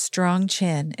has a strong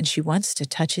chin and she wants to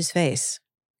touch his face.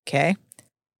 Okay?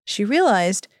 She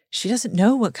realized she doesn't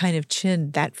know what kind of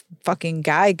chin that fucking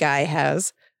guy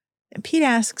has. And Pete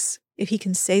asks if he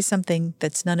can say something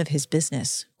that's none of his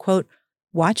business. Quote,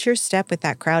 watch your step with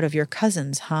that crowd of your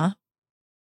cousins, huh?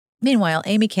 Meanwhile,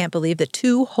 Amy can't believe that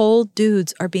two whole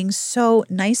dudes are being so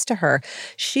nice to her.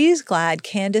 She's glad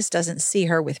Candace doesn't see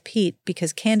her with Pete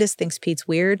because Candace thinks Pete's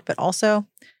weird, but also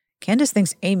Candace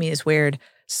thinks Amy is weird.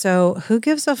 So who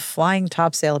gives a flying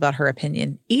topsail about her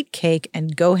opinion? Eat cake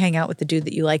and go hang out with the dude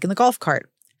that you like in the golf cart.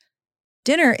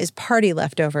 Dinner is party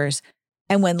leftovers.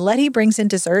 And when Letty brings in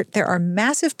dessert, there are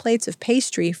massive plates of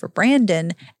pastry for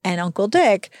Brandon and Uncle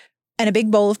Dick, and a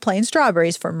big bowl of plain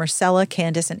strawberries for Marcella,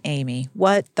 Candace, and Amy.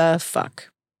 What the fuck?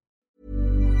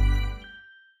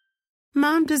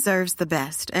 Mom deserves the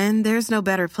best, and there's no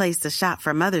better place to shop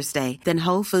for Mother's Day than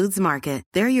Whole Foods Market.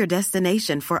 They're your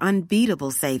destination for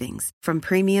unbeatable savings, from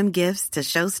premium gifts to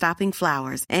show-stopping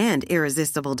flowers and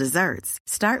irresistible desserts.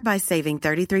 Start by saving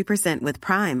 33% with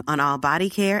Prime on all body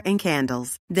care and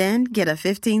candles. Then get a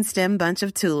 15-stem bunch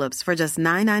of tulips for just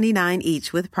 $9.99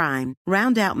 each with Prime.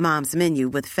 Round out Mom's menu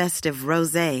with festive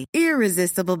rosé,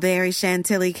 irresistible berry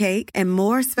chantilly cake, and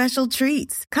more special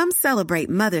treats. Come celebrate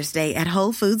Mother's Day at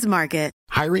Whole Foods Market.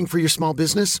 Hiring for your small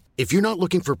business? If you're not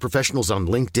looking for professionals on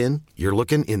LinkedIn, you're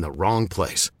looking in the wrong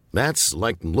place. That's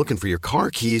like looking for your car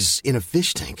keys in a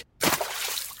fish tank.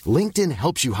 LinkedIn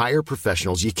helps you hire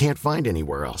professionals you can't find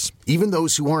anywhere else, even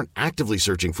those who aren't actively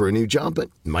searching for a new job but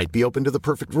might be open to the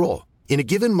perfect role. In a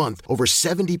given month, over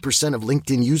 70% of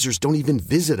LinkedIn users don't even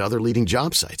visit other leading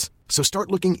job sites. So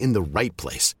start looking in the right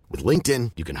place. With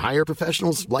LinkedIn, you can hire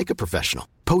professionals like a professional.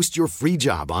 Post your free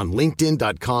job on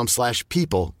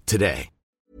linkedin.com/people today.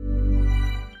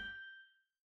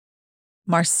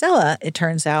 Marcella, it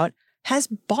turns out, has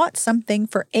bought something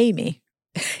for Amy.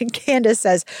 Candace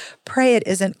says, pray it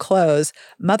isn't clothes.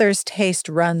 Mother's taste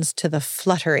runs to the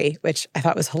fluttery, which I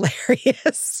thought was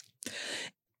hilarious.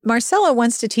 Marcella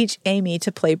wants to teach Amy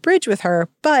to play bridge with her,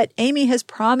 but Amy has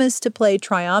promised to play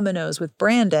triominoes with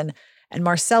Brandon, and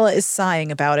Marcella is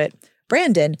sighing about it.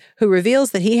 Brandon, who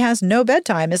reveals that he has no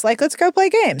bedtime, is like, let's go play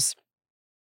games.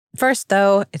 First,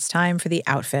 though, it's time for the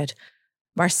outfit.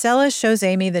 Marcella shows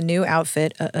Amy the new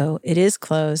outfit. It is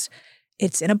clothes.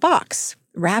 It's in a box.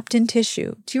 wrapped in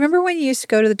tissue. Do you remember when you used to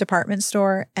go to the department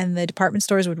store and the department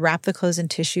stores would wrap the clothes in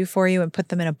tissue for you and put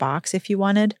them in a box if you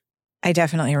wanted? I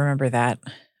definitely remember that.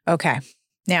 Okay,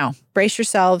 now brace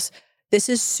yourselves. This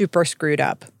is super screwed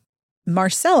up.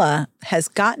 Marcella has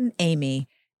gotten Amy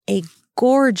a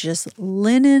gorgeous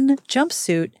linen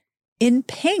jumpsuit in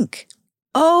pink.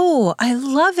 Oh, I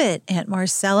love it, Aunt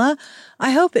Marcella.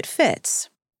 I hope it fits.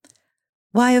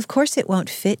 Why, of course it won't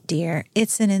fit, dear.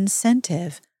 It's an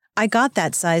incentive. I got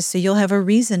that size so you'll have a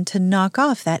reason to knock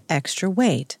off that extra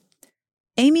weight.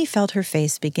 Amy felt her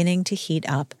face beginning to heat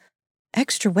up.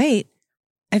 Extra weight?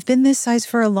 I've been this size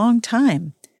for a long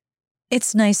time.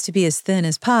 It's nice to be as thin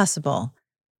as possible.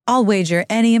 I'll wager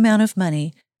any amount of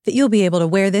money that you'll be able to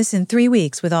wear this in 3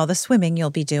 weeks with all the swimming you'll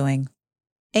be doing.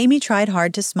 Amy tried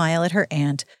hard to smile at her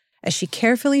aunt as she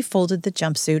carefully folded the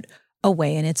jumpsuit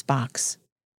away in its box.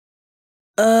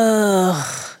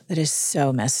 Ugh, that is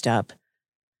so messed up.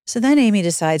 So then Amy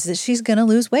decides that she's going to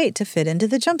lose weight to fit into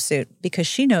the jumpsuit because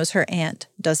she knows her aunt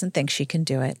doesn't think she can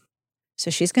do it.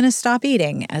 So she's going to stop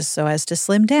eating so as to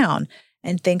slim down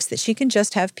and thinks that she can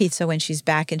just have pizza when she's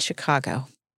back in Chicago.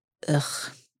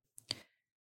 Ugh.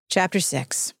 Chapter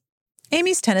 6.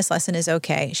 Amy's tennis lesson is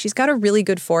okay. She's got a really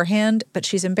good forehand, but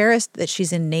she's embarrassed that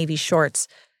she's in navy shorts.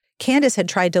 Candace had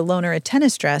tried to loan her a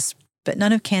tennis dress, but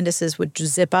none of Candace's would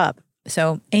zip up.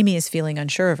 So Amy is feeling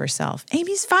unsure of herself.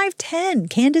 Amy's 5'10".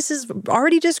 Candace is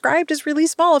already described as really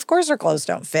small. Of course her clothes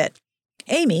don't fit.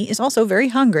 Amy is also very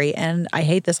hungry, and I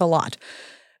hate this a lot.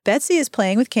 Betsy is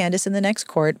playing with Candace in the next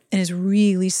court and is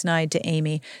really snide to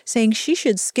Amy, saying she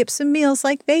should skip some meals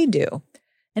like they do.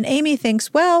 And Amy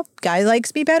thinks, well, Guy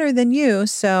likes me better than you,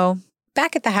 so...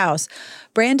 Back at the house,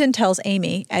 Brandon tells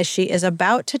Amy, as she is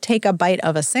about to take a bite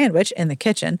of a sandwich in the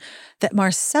kitchen, that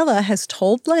Marcella has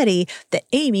told Letty that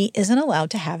Amy isn't allowed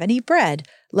to have any bread.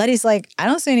 Letty's like, I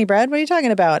don't see any bread. What are you talking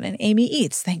about? And Amy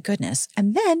eats, thank goodness.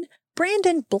 And then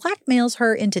Brandon blackmails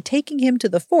her into taking him to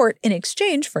the fort in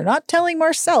exchange for not telling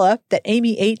Marcella that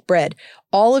Amy ate bread.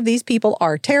 All of these people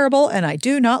are terrible, and I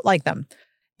do not like them.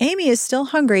 Amy is still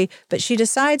hungry, but she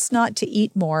decides not to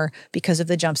eat more because of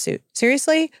the jumpsuit.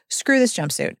 Seriously, screw this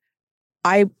jumpsuit.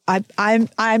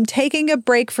 I'm taking a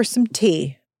break for some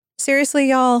tea.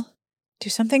 Seriously, y'all, do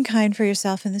something kind for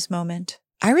yourself in this moment.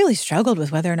 I really struggled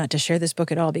with whether or not to share this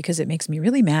book at all because it makes me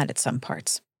really mad at some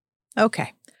parts.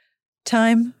 Okay,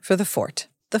 time for the fort.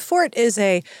 The fort is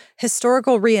a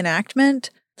historical reenactment,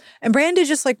 and Brandon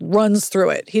just runs through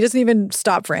it. He doesn't even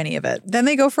stop for any of it. Then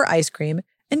they go for ice cream.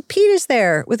 And Pete is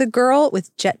there with a girl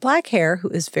with jet black hair who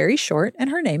is very short, and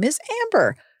her name is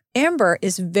Amber. Amber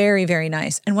is very, very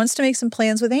nice and wants to make some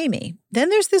plans with Amy. Then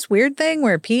there's this weird thing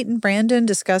where Pete and Brandon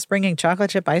discuss bringing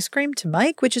chocolate chip ice cream to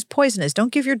Mike, which is poisonous.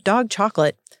 Don't give your dog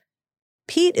chocolate.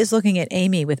 Pete is looking at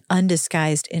Amy with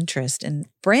undisguised interest, and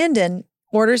Brandon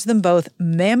orders them both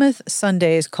mammoth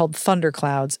sundaes called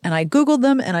Thunderclouds. And I Googled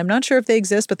them, and I'm not sure if they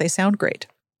exist, but they sound great.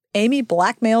 Amy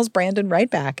blackmails Brandon right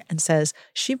back and says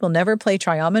she will never play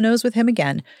triominoes with him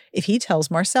again if he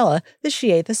tells Marcella that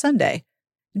she ate the sundae.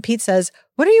 And Pete says,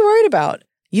 what are you worried about?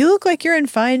 You look like you're in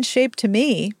fine shape to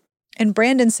me. And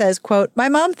Brandon says, quote, my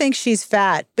mom thinks she's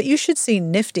fat, but you should see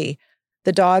Nifty,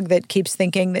 the dog that keeps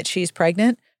thinking that she's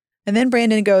pregnant. And then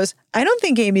Brandon goes, I don't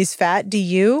think Amy's fat, do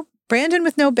you? Brandon,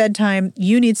 with no bedtime,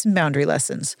 you need some boundary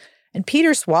lessons. And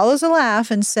Peter swallows a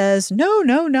laugh and says, no,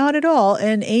 not at all.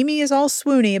 And Amy is all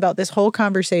swoony about this whole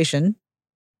conversation.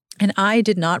 And I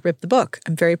did not rip the book.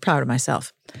 I'm very proud of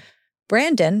myself.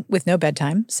 Brandon, with no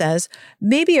bedtime, says,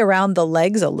 maybe around the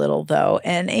legs a little, though.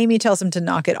 And Amy tells him to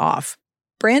knock it off.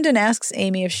 Brandon asks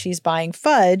Amy if she's buying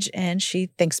fudge, and she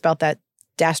thinks about that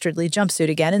dastardly jumpsuit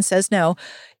again and says, no,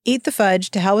 eat the fudge,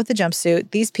 to hell with the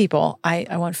jumpsuit. These people, I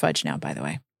want fudge now, by the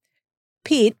way.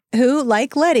 Pete, who,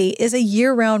 like Letty, is a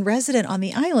year-round resident on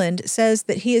the island, says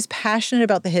that he is passionate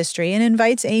about the history and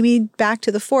invites Amy back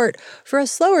to the fort for a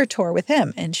slower tour with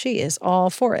him, and she is all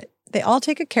for it. They all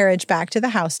take a carriage back to the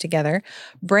house together.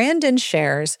 Brandon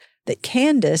shares that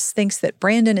Candace thinks that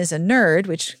Brandon is a nerd,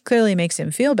 which clearly makes him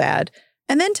feel bad,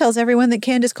 and then tells everyone that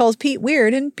Candace calls Pete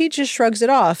weird, and Pete just shrugs it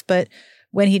off. But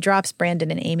when he drops Brandon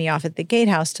and Amy off at the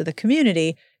gatehouse to the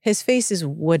community, his face is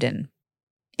wooden.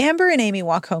 Amber and Amy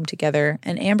walk home together,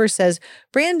 and Amber says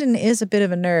Brandon is a bit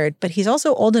of a nerd, but he's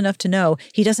also old enough to know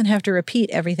he doesn't have to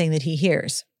repeat everything that he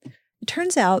hears. It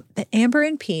turns out that Amber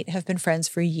and Pete have been friends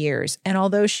for years, and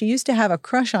although she used to have a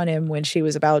crush on him when she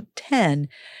was about 10,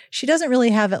 she doesn't really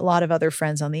have a lot of other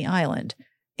friends on the island.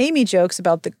 Amy jokes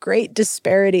about the great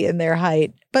disparity in their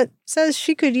height, but says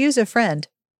she could use a friend.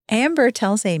 Amber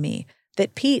tells Amy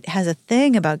that Pete has a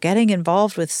thing about getting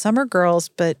involved with summer girls,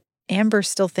 but Amber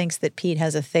still thinks that Pete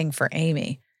has a thing for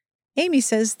Amy. Amy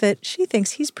says that she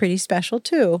thinks he's pretty special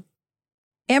too.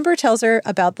 Amber tells her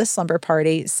about the slumber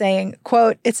party, saying,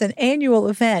 quote, "It's an annual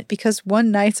event because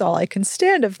one night's all I can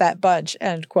stand of that bunch,"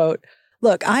 end quote.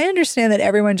 Look, I understand that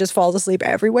everyone just falls asleep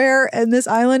everywhere in this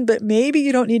island, but maybe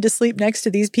you don't need to sleep next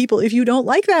to these people if you don't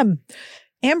like them.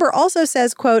 Amber also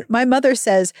says, quote, "My mother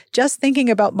says just thinking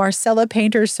about Marcella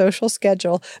Painter's social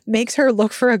schedule makes her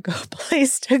look for a good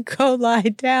place to go lie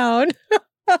down."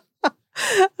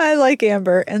 I like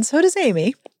Amber, and so does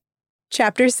Amy.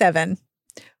 Chapter 7.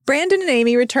 Brandon and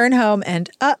Amy return home and,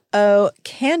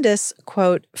 Candace,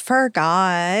 quote,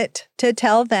 "forgot to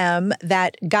tell them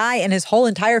that Guy and his whole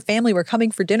entire family were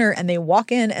coming for dinner, and they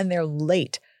walk in and they're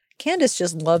late." Candace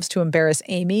just loves to embarrass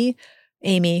Amy.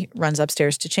 Amy runs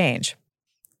upstairs to change.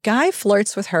 Guy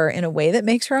flirts with her in a way that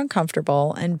makes her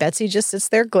uncomfortable, and Betsy just sits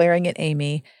there glaring at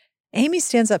Amy. Amy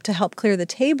stands up to help clear the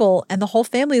table, and the whole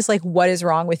family is like, "What is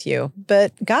wrong with you?"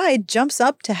 But Guy jumps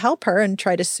up to help her and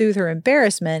try to soothe her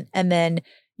embarrassment, and then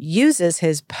uses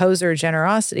his poser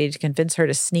generosity to convince her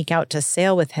to sneak out to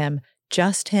sail with him,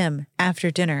 just him, after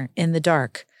dinner in the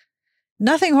dark.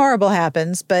 Nothing horrible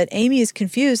happens, but Amy is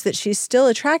confused that she's still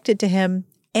attracted to him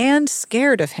and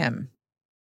scared of him.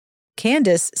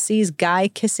 Candace sees Guy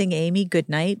kissing Amy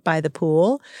goodnight by the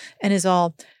pool and is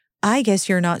all, "I guess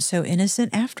you're not so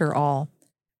innocent after all."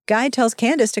 Guy tells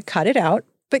Candace to cut it out,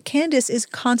 but Candace is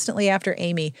constantly after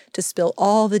Amy to spill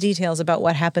all the details about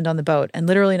what happened on the boat. And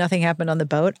literally nothing happened on the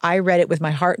boat. I read it with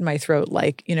my heart in my throat,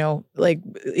 like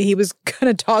he was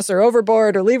going to toss her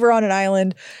overboard or leave her on an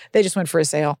island. They just went for a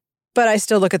sail. But I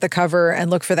still look at the cover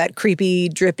and look for that creepy,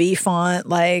 drippy font,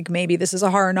 like maybe this is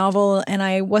a horror novel and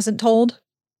I wasn't told.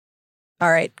 All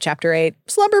right, Chapter 8,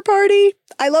 Slumber Party.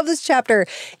 I love this chapter.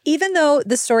 Even though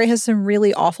the story has some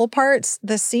really awful parts,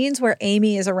 the scenes where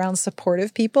Amy is around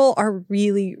supportive people are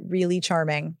really, really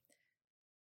charming.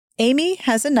 Amy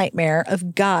has a nightmare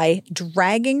of Guy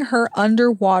dragging her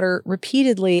underwater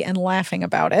repeatedly and laughing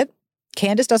about it.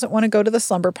 Candace doesn't want to go to the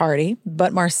slumber party,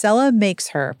 but Marcella makes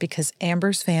her because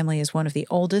Amber's family is one of the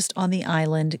oldest on the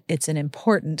island. It's an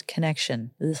important connection.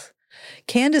 Ugh.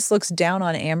 Candace looks down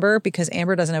on Amber because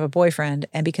Amber doesn't have a boyfriend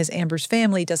and because Amber's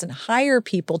family doesn't hire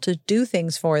people to do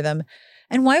things for them.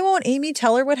 And why won't Amy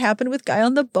tell her what happened with Guy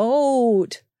on the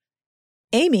boat?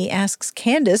 Amy asks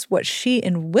Candace what she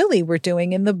and Willie were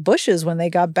doing in the bushes when they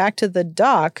got back to the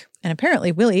dock, and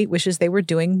apparently Willie wishes they were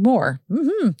doing more.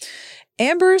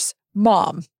 Amber's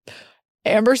mom.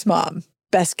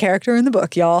 Best character in the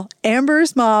book, y'all.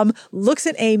 Amber's mom looks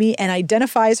at Amy and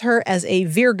identifies her as a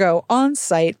Virgo on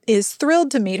site, is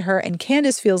thrilled to meet her, and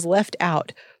Candace feels left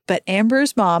out. But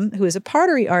Amber's mom, who is a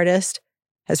pottery artist,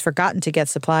 has forgotten to get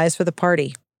supplies for the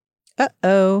party. But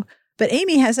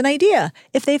Amy has an idea.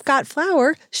 If they've got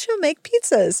flour, she'll make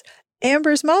pizzas.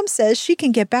 Amber's mom says she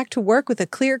can get back to work with a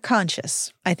clear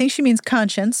conscience. I think she means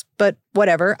conscience, but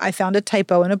whatever. I found a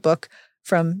typo in a book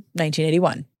from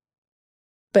 1981.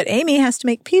 But Amy has to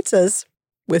make pizzas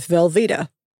with Velveeta.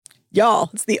 Y'all,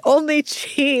 it's the only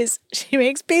cheese. She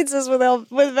makes pizzas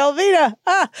with Velveeta.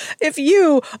 If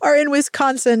you are in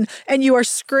Wisconsin and you are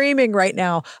screaming right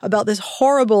now about this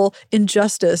horrible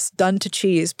injustice done to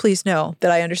cheese, please know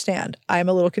that I understand. I'm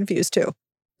a little confused too.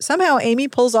 Somehow Amy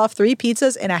pulls off 3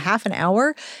 pizzas in a half an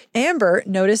hour. Amber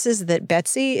notices that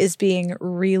Betsy is being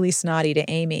really snotty to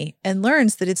Amy and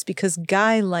learns that it's because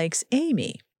Guy likes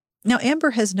Amy. Now,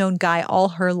 Amber has known Guy all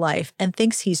her life and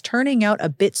thinks he's turning out a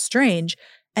bit strange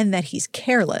and that he's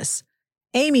careless.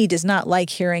 Amy does not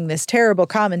like hearing this terrible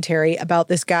commentary about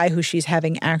this guy who she's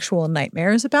having actual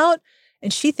nightmares about,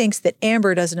 and she thinks that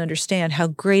Amber doesn't understand how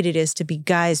great it is to be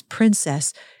Guy's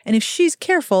princess, and if she's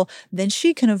careful, then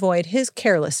she can avoid his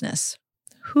carelessness.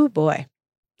 Hoo boy.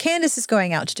 Candace is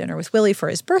going out to dinner with Willie for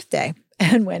his birthday,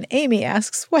 and when Amy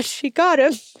asks what she got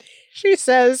him, she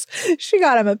says she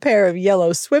got him a pair of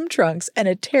yellow swim trunks and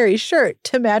a terry shirt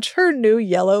to match her new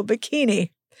yellow bikini.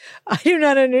 I do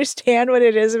not understand what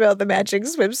it is about the matching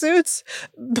swimsuits,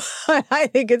 but I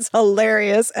think it's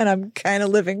hilarious and I'm kind of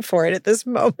living for it at this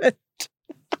moment.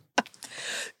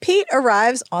 Pete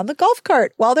arrives on the golf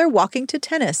cart while they're walking to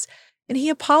tennis, and he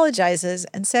apologizes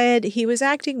and said he was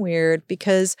acting weird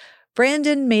because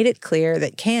Brandon made it clear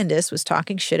that Candace was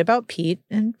talking shit about Pete,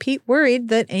 and Pete worried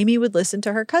that Amy would listen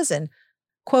to her cousin.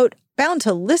 Quote, bound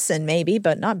to listen maybe,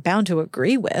 but not bound to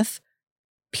agree with.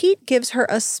 Pete gives her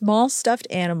a small stuffed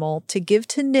animal to give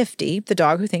to Nifty, the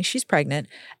dog who thinks she's pregnant,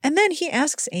 and then he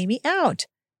asks Amy out.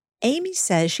 Amy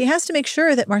says she has to make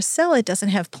sure that Marcella doesn't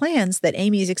have plans that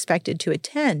Amy is expected to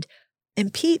attend,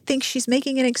 and Pete thinks she's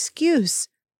making an excuse,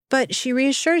 but she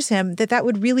reassures him that that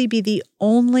would really be the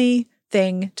only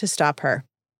thing to stop her.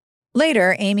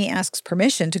 Later, Amy asks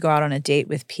permission to go out on a date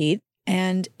with Pete,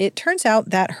 and it turns out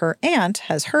that her aunt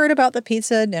has heard about the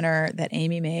pizza dinner that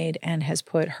Amy made and has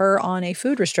put her on a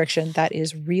food restriction that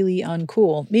is really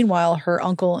uncool. Meanwhile, her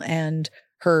uncle and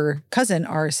her cousin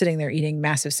are sitting there eating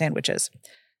massive sandwiches.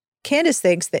 Candace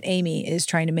thinks that Amy is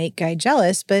trying to make Guy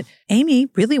jealous, but Amy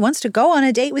really wants to go on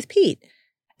a date with Pete.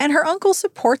 And her uncle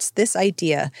supports this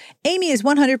idea. Amy is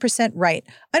 100% right.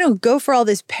 I don't go for all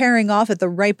this pairing off at the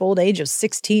ripe old age of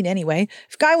 16 anyway.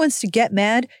 If Guy wants to get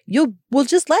mad, we'll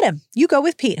just let him. You go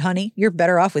with Pete, honey. You're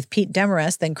better off with Pete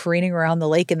Demarest than careening around the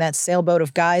lake in that sailboat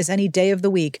of guys any day of the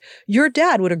week. Your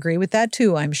dad would agree with that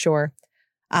too, I'm sure.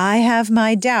 I have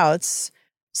my doubts,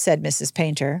 said Mrs.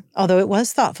 Painter, although it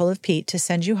was thoughtful of Pete to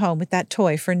send you home with that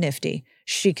toy for Nifty.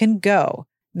 She can go,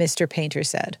 Mr. Painter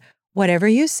said. Whatever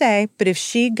you say, but if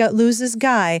she loses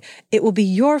Guy, it will be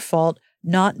your fault,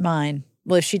 not mine.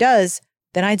 Well, if she does,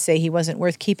 then I'd say he wasn't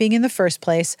worth keeping in the first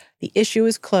place. The issue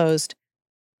is closed.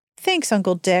 Thanks,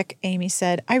 Uncle Dick, Amy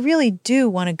said. I really do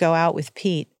want to go out with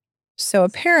Pete. So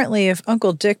apparently if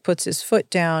Uncle Dick puts his foot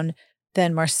down,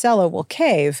 then Marcella will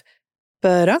cave.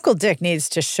 But Uncle Dick needs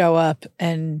to show up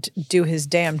and do his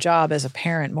damn job as a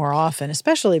parent more often,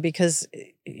 especially because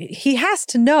he has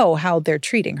to know how they're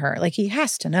treating her. Like, he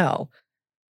has to know.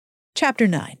 Chapter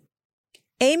 9.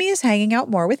 Amy is hanging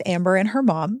out more with Amber and her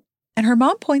mom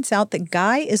points out that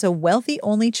Guy is a wealthy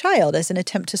only child as an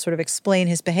attempt to sort of explain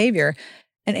his behavior.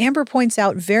 And Amber points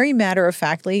out very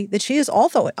matter-of-factly that she is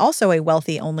also a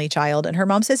wealthy only child. And her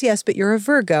mom says, yes, but you're a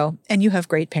Virgo and you have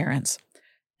great parents.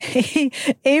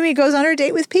 Amy goes on her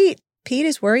date with Pete. Pete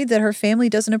is worried that her family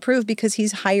doesn't approve because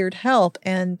he's hired help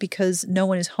and because no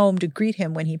one is home to greet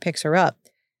him when he picks her up.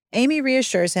 Amy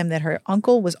reassures him that her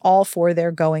uncle was all for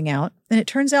their going out, and it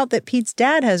turns out that Pete's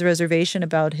dad has reservation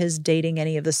about his dating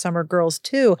any of the summer girls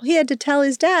too. He had to tell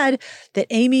his dad that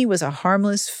Amy was a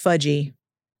harmless fudgy.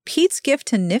 Pete's gift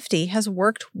to Nifty has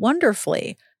worked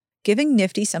wonderfully, giving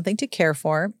Nifty something to care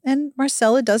for, and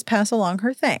Marcella does pass along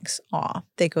her thanks. Aw,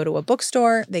 they go to a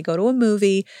bookstore, they go to a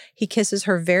movie, he kisses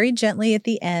her very gently at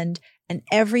the end, and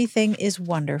everything is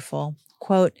wonderful.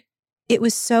 Quote, "It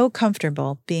was so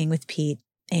comfortable being with Pete,"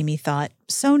 Amy thought.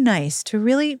 So nice to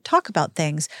really talk about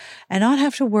things and not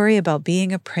have to worry about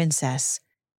being a princess.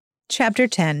 Chapter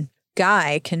 10.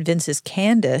 Guy convinces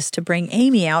Candace to bring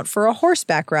Amy out for a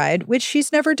horseback ride, which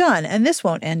she's never done, and this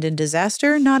won't end in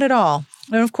disaster, not at all.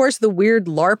 And of course, the weird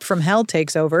LARP from hell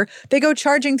takes over. They go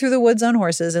charging through the woods on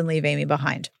horses and leave Amy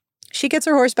behind. She gets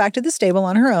her horse back to the stable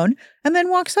on her own and then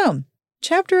walks home.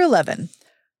 Chapter 11.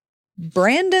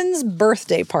 Brandon's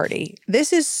birthday party.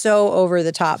 This is so over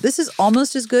the top. This is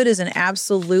almost as good as an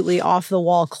absolutely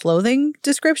off-the-wall clothing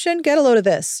description. Get a load of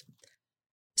this.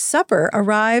 Supper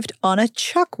arrived on a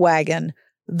chuck wagon.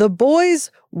 The boys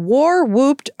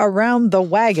war-whooped around the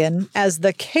wagon as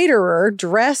the caterer,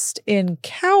 dressed in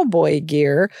cowboy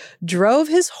gear, drove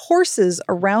his horses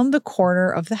around the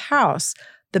corner of the house.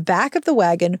 The back of the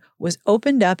wagon was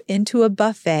opened up into a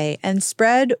buffet and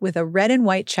spread with a red and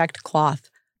white checked cloth.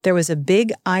 There was a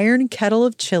big iron kettle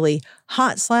of chili.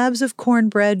 Hot slabs of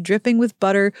cornbread dripping with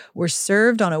butter were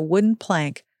served on a wooden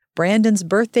plank. Brandon's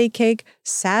birthday cake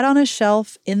sat on a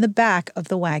shelf in the back of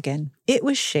the wagon. It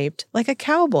was shaped like a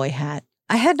cowboy hat.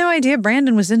 I had no idea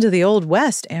Brandon was into the Old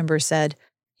West, Amber said.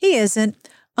 He isn't.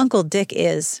 Uncle Dick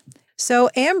is. So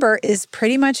Amber is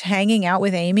pretty much hanging out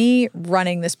with Amy,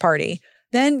 running this party.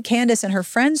 Then Candace and her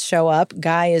friends show up.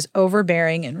 Guy is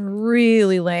overbearing and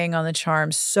really laying on the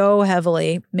charm so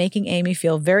heavily, making Amy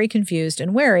feel very confused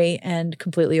and wary and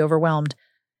completely overwhelmed.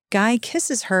 Guy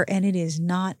kisses her, and it is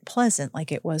not pleasant like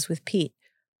it was with Pete.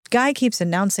 Guy keeps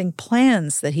announcing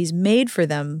plans that he's made for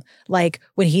them, like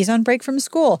when he's on break from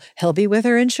school, he'll be with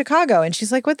her in Chicago. And she's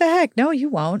like, what the heck? No, you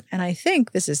won't. And I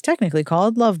think this is technically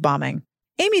called love bombing.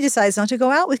 Amy decides not to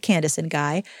go out with Candace and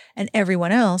Guy and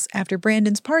everyone else after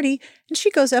Brandon's party, and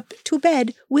she goes up to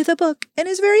bed with a book and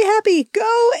is very happy.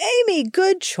 Go, Amy!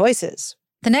 Good choices.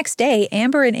 The next day,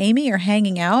 Amber and Amy are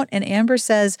hanging out, and Amber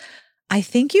says, I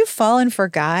think you've fallen for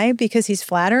Guy because he's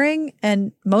flattering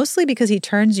and mostly because he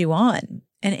turns you on.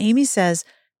 And Amy says,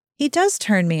 he does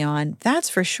turn me on, that's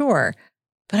for sure,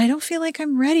 but I don't feel like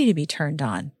I'm ready to be turned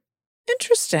on.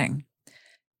 Interesting.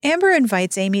 Amber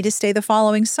invites Amy to stay the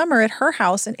following summer at her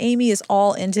house, and Amy is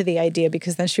all into the idea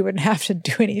because then she wouldn't have to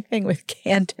do anything with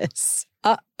Candace.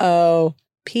 Uh-oh.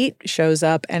 Pete shows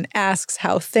up and asks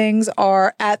how things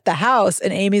are at the house,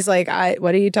 and Amy's like,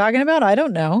 what are you talking about? I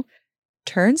don't know.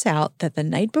 Turns out that the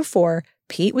night before,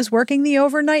 Pete was working the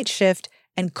overnight shift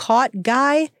and caught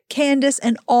Guy Candace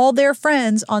and all their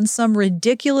friends on some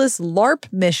ridiculous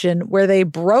LARP mission where they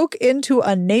broke into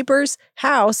a neighbor's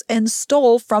house and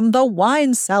stole from the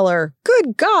wine cellar.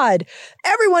 Good God,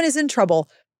 everyone is in trouble.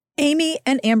 Amy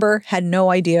and Amber had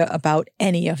no idea about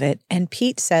any of it, and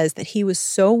Pete says that he was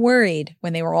so worried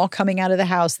when they were all coming out of the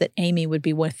house that Amy would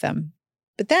be with them.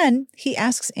 But then he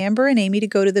asks Amber and Amy to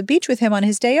go to the beach with him on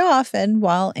his day off, and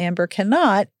while Amber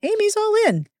cannot, Amy's all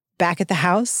in. Back at the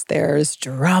house, there's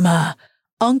drama.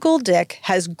 Uncle Dick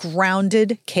has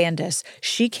grounded Candace.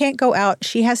 She can't go out.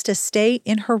 She has to stay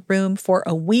in her room for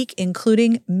a week,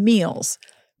 including meals.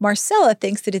 Marcella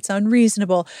thinks that it's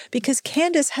unreasonable because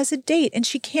Candace has a date and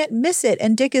she can't miss it.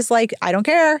 And Dick is like, I don't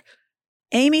care.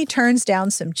 Amy turns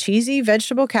down some cheesy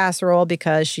vegetable casserole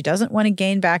because she doesn't want to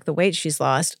gain back the weight she's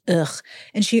lost. Ugh.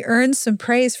 And she earns some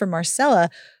praise from Marcella,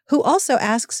 who also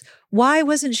asks, why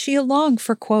wasn't she along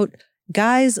for, quote,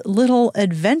 Guy's little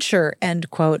adventure, end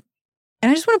quote. And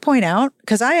I just want to point out,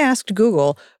 because I asked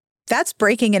Google, that's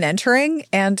breaking and entering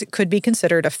and could be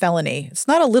considered a felony. It's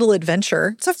not a little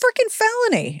adventure. It's a freaking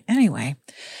felony. Anyway,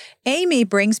 Amy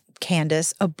brings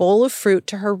Candace a bowl of fruit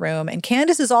to her room, and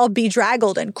Candace is all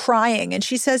bedraggled and crying, and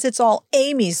she says it's all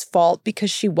Amy's fault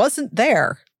because she wasn't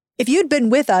there. If you'd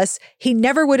been with us, he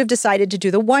never would have decided to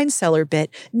do the wine cellar bit.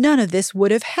 None of this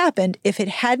would have happened if it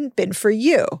hadn't been for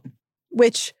you,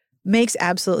 which makes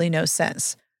absolutely no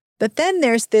sense. But then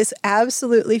there's this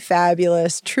absolutely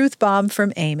fabulous truth bomb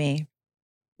from Amy.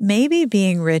 Maybe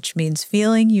being rich means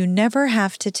feeling you never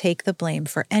have to take the blame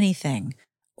for anything.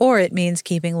 Or it means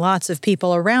keeping lots of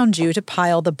people around you to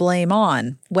pile the blame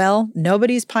on. Well,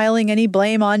 nobody's piling any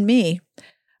blame on me.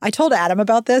 I told Adam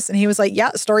about this and he was like,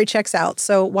 yeah, story checks out.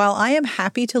 So while I am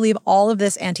happy to leave all of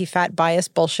this anti-fat bias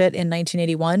bullshit in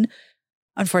 1981,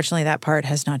 unfortunately that part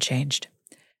has not changed.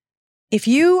 If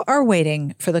you are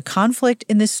waiting for the conflict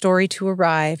in this story to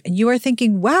arrive and you are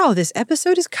thinking, wow, this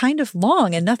episode is kind of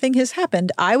long and nothing has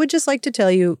happened, I would just like to tell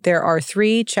you there are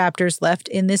 3 chapters left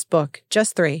in this book.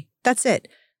 Just 3. That's it.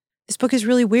 This book is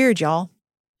really weird, y'all.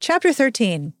 Chapter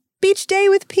 13, Beach Day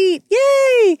with Pete.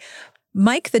 Yay!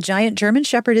 Mike, the giant German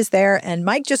shepherd, is there, and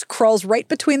Mike just crawls right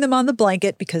between them on the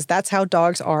blanket because that's how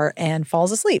dogs are and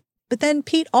falls asleep. But then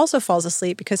Pete also falls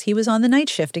asleep because he was on the night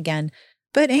shift again.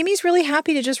 But Amy's really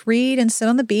happy to just read and sit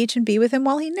on the beach and be with him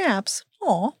while he naps.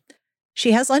 Aw.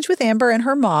 She has lunch with Amber and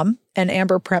her mom, and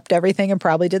Amber prepped everything and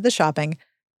probably did the shopping,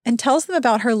 and tells them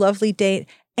about her lovely date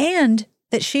and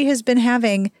that she has been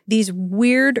having these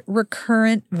weird,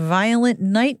 recurrent, violent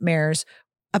nightmares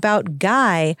about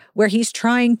Guy where he's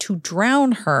trying to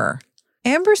drown her.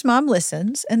 Amber's mom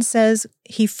listens and says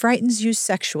he frightens you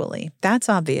sexually. That's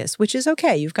obvious, which is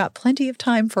okay. You've got plenty of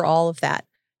time for all of that.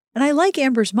 And I like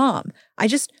Amber's mom. I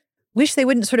just wish they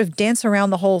wouldn't sort of dance around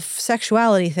the whole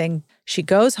sexuality thing. She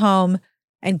goes home,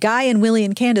 and Guy and Willie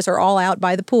and Candace are all out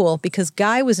by the pool because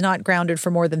Guy was not grounded for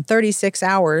more than 36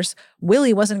 hours.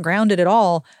 Willie wasn't grounded at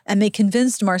all, and they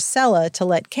convinced Marcella to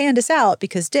let Candace out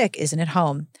because Dick isn't at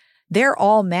home. They're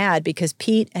all mad because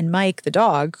Pete and Mike, the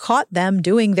dog, caught them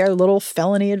doing their little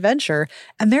felony adventure,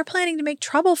 and they're planning to make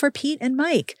trouble for Pete and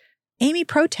Mike. Amy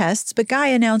protests, but Guy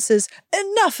announces,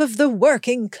 enough of the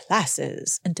working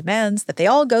classes, and demands that they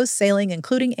all go sailing,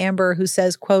 including Amber, who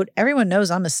says, quote, everyone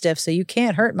knows I'm a stiff, so you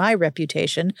can't hurt my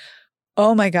reputation.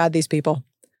 Oh my God, these people.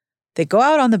 They go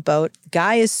out on the boat.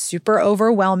 Guy is super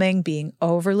overwhelming, being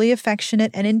overly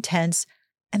affectionate and intense.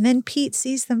 And then Pete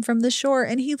sees them from the shore,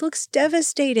 and he looks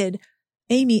devastated.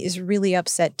 Amy is really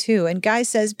upset too, and Guy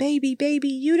says, baby,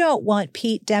 you don't want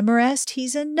Pete Demarest.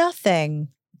 He's a nothing.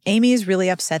 Amy is really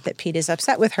upset that Pete is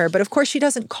upset with her, but of course she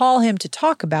doesn't call him to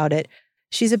talk about it.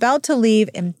 She's about to leave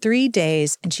in 3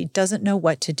 days, and she doesn't know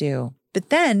what to do.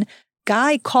 But then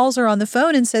Guy calls her on the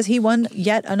phone and says he won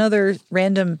yet another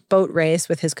random boat race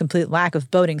with his complete lack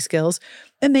of boating skills,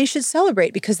 and they should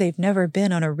celebrate because they've never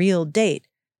been on a real date.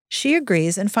 She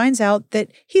agrees and finds out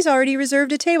that he's already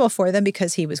reserved a table for them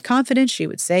because he was confident she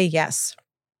would say yes.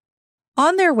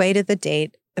 On their way to the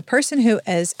date, the person who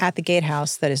is at the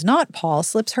gatehouse that is not Paul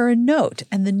slips her a note,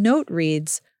 and the note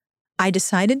reads, I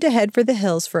decided to head for the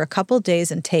hills for a couple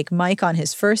days and take Mike on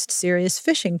his first serious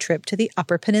fishing trip to the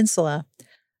Upper Peninsula.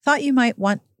 Thought you might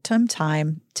want some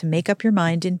time to make up your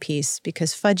mind in peace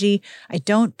because, Fudgy, I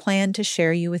don't plan to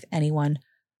share you with anyone.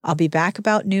 I'll be back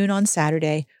about noon on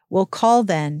Saturday. We'll call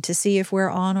then to see if we're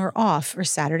on or off for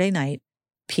Saturday night.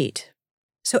 Pete.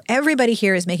 So everybody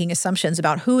here is making assumptions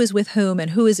about who is with whom and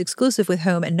who is exclusive with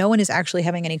whom, and no one is actually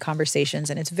having any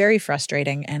conversations, and it's very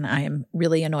frustrating, and I am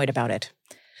really annoyed about it.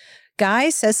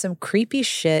 Guy says some creepy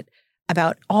shit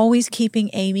about always keeping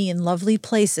Amy in lovely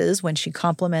places when she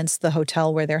compliments the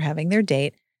hotel where they're having their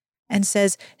date, and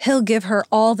says he'll give her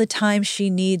all the time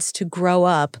she needs to grow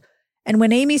up. And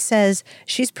when Amy says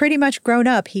she's pretty much grown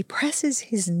up, he presses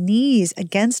his knees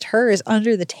against hers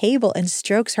under the table and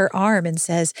strokes her arm and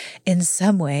says, in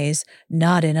some ways,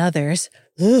 not in others.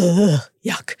 Ugh,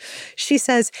 yuck. She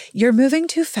says, you're moving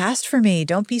too fast for me.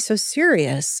 Don't be so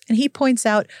serious. And he points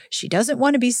out she doesn't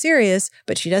want to be serious,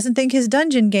 but she doesn't think his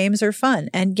dungeon games are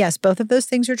fun. And yes, both of those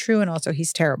things are true. And also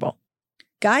he's terrible.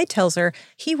 Guy tells her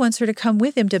he wants her to come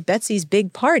with him to Betsy's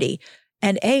big party.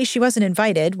 And she wasn't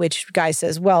invited, which Guy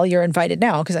says, well, you're invited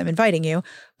now because I'm inviting you.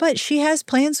 But she has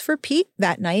plans for Pete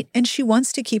that night and she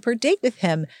wants to keep her date with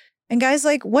him. And Guy's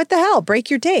like, what the hell? Break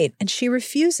your date. And she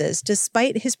refuses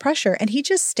despite his pressure. And he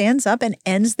just stands up and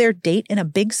ends their date in a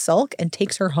big sulk and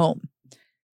takes her home.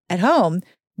 At home,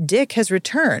 Dick has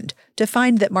returned to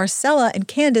find that Marcella and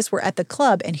Candace were at the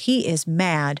club and he is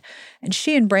mad. And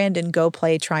she and Brandon go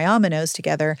play Triominoes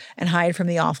together and hide from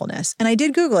the awfulness. And I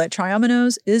did Google it.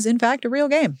 Triominoes is in fact a real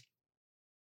game.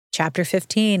 Chapter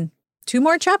 15. 2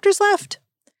 more chapters left.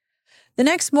 The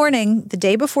next morning, the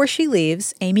day before she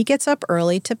leaves, Amy gets up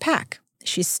early to pack.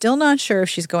 She's still not sure if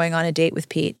she's going on a date with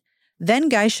Pete. Then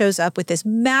Guy shows up with this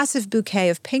massive bouquet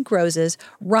of pink roses,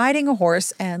 riding a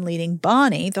horse and leading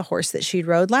Bonnie, the horse that she'd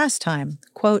rode last time.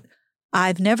 Quote,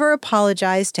 I've never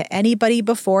apologized to anybody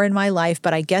before in my life,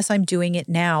 but I guess I'm doing it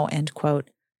now, end quote.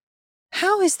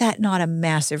 How is that not a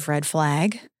massive red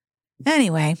flag?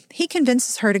 Anyway, he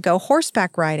convinces her to go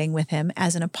horseback riding with him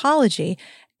as an apology,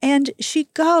 and she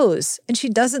goes. And she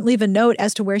doesn't leave a note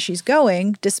as to where she's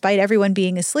going, despite everyone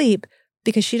being asleep,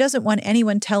 because she doesn't want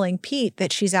anyone telling Pete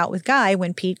that she's out with Guy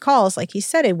when Pete calls like he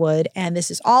said it would. And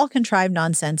this is all contrived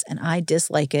nonsense, and I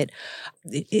dislike it.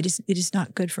 It is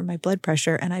not good for my blood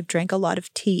pressure, and I've drank a lot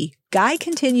of tea. Guy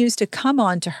continues to come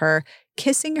on to her,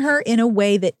 kissing her in a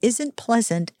way that isn't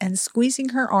pleasant and squeezing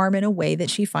her arm in a way that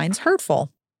she finds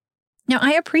hurtful. Now,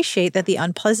 I appreciate that the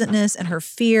unpleasantness and her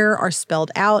fear are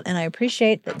spelled out, and I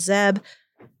appreciate that Zeb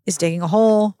is digging a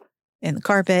hole in the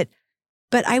carpet.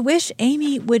 But I wish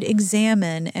Amy would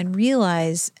examine and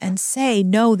realize and say,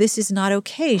 no, this is not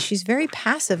okay. She's very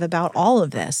passive about all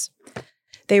of this.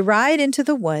 They ride into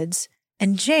the woods,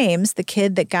 and James, the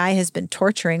kid that Guy has been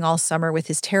torturing all summer with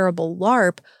his terrible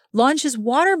LARP, launches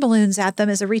water balloons at them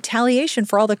as a retaliation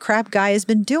for all the crap Guy has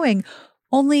been doing.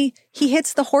 Only he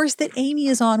hits the horse that Amy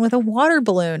is on with a water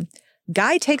balloon.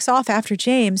 Guy takes off after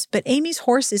James, but Amy's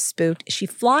horse is spooked. She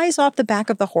flies off the back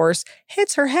of the horse,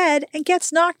 hits her head, and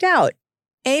gets knocked out.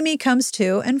 Amy comes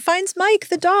to and finds Mike,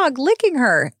 the dog, licking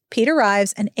her. Pete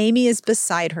arrives and Amy is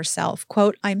beside herself.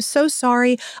 Quote, I'm so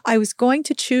sorry. I was going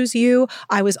to choose you.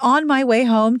 I was on my way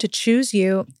home to choose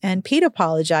you. And Pete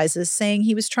apologizes, saying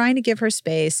he was trying to give her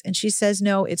space. And she says,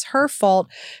 no, it's her fault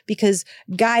because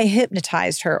Guy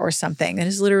hypnotized her or something. That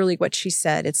is literally what she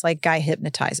said. It's like Guy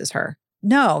hypnotizes her.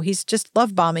 No, he's just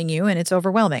love bombing you and it's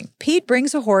overwhelming. Pete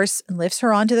brings a horse and lifts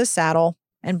her onto the saddle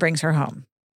and brings her home.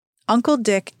 Uncle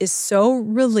Dick is so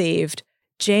relieved.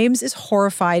 James is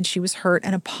horrified she was hurt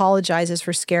and apologizes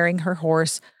for scaring her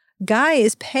horse. Guy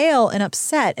is pale and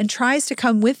upset and tries to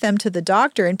come with them to the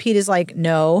doctor. And Pete is like,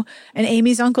 no. And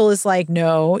Amy's uncle is like,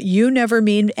 no, you never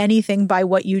mean anything by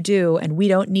what you do, and we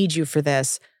don't need you for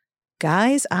this.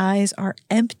 Guy's eyes are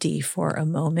empty for a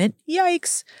moment.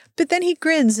 Yikes. But then he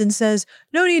grins and says,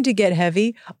 no need to get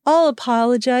heavy. I'll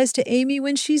apologize to Amy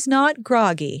when she's not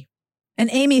groggy. And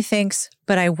Amy thinks,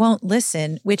 but I won't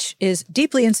listen, which is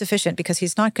deeply insufficient because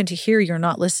he's not going to hear you're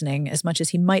not listening as much as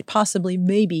he might possibly,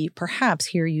 maybe, perhaps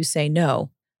hear you say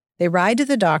no. They ride to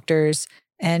the doctor's,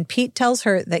 and Pete tells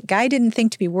her that Guy didn't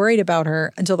think to be worried about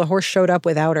her until the horse showed up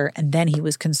without her, and then he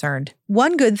was concerned.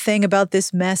 One good thing about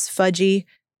this mess, Fudgy,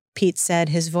 Pete said,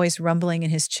 his voice rumbling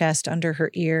in his chest under her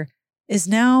ear, is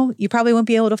now you probably won't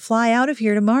be able to fly out of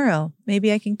here tomorrow.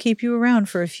 Maybe I can keep you around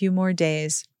for a few more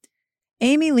days.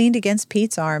 Amy leaned against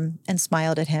Pete's arm and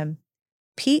smiled at him.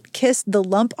 Pete kissed the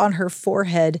lump on her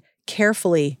forehead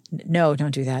carefully. No,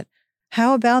 don't do that.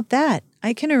 How about that?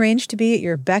 I can arrange to be at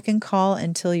your beck and call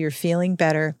until you're feeling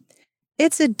better.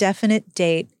 It's a definite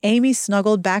date. Amy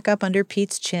snuggled back up under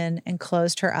Pete's chin and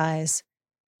closed her eyes.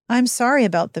 I'm sorry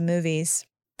about the movies.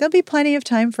 There'll be plenty of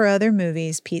time for other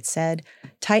movies, Pete said,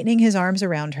 tightening his arms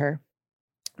around her.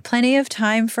 Plenty of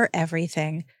time for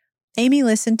everything. Amy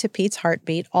listened to Pete's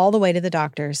heartbeat all the way to the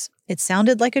doctor's. It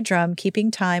sounded like a drum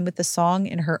keeping time with the song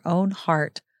in her own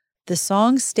heart. The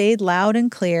song stayed loud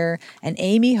and clear, and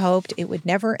Amy hoped it would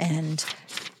never end.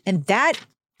 And that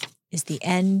is the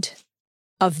end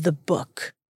of the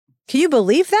book. Can you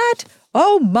believe that?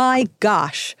 Oh my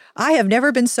gosh. I have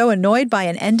never been so annoyed by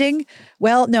an ending.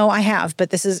 Well, no, I have,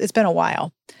 but it's been a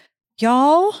while.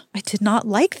 Y'all, I did not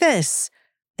like this.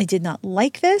 I did not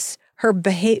like this. Her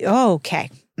behavior, okay.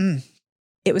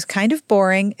 It was kind of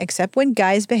boring, except when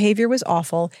Guy's behavior was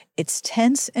awful. It's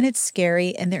tense and it's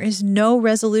scary, and there is no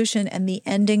resolution, and the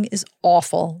ending is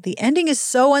awful. The ending is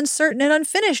so uncertain and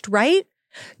unfinished, right?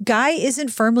 Guy isn't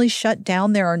firmly shut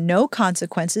down. There are no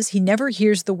consequences. He never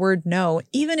hears the word no.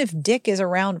 Even if Dick is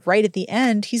around right at the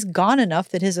end, he's gone enough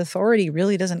that his authority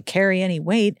really doesn't carry any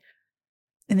weight.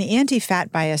 And the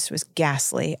anti-fat bias was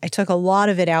ghastly. I took a lot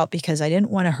of it out because I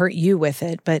didn't want to hurt you with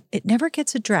it, but it never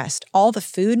gets addressed. All the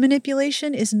food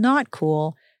manipulation is not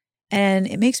cool, and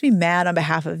it makes me mad on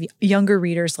behalf of younger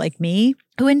readers like me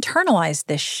who internalize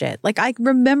this shit. Like, I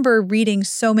remember reading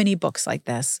so many books like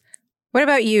this. What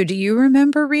about you? Do you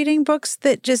remember reading books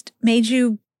that just made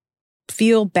you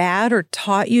feel bad or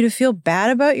taught you to feel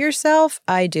bad about yourself?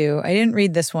 I do. I didn't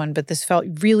read this one, but this felt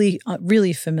really,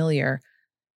 really familiar.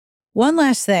 One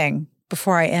last thing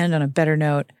before I end on a better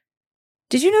note.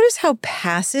 Did you notice how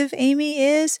passive Amy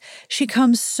is? She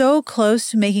comes so close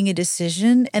to making a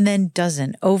decision and then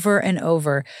doesn't, over and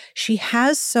over. She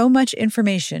has so much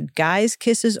information. Guy's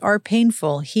kisses are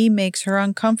painful. He makes her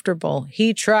uncomfortable.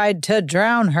 He tried to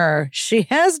drown her. She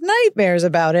has nightmares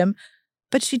about him.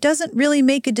 But she doesn't really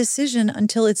make a decision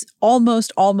until it's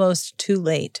almost too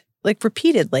late, like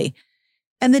repeatedly.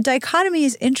 And the dichotomy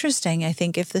is interesting, I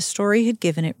think, if the story had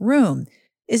given it room.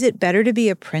 Is it better to be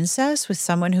a princess with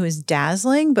someone who is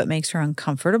dazzling but makes her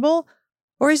uncomfortable?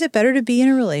 Or is it better to be in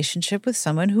a relationship with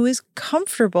someone who is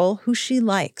comfortable, who she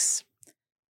likes?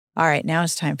 All right, now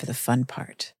it's time for the fun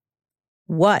part.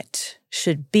 What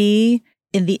should be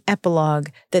in the epilogue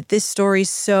that this story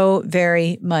so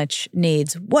very much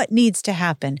needs? What needs to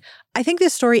happen? I think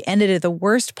this story ended at the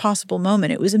worst possible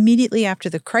moment. It was immediately after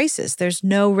the crisis. There's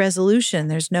no resolution.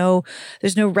 There's no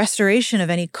restoration of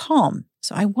any calm.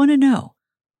 So I want to know,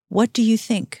 what do you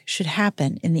think should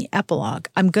happen in the epilogue?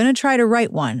 I'm going to try to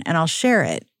write one, and I'll share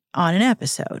it on an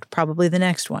episode, probably the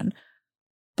next one.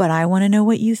 But I want to know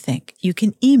what you think. You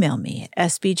can email me at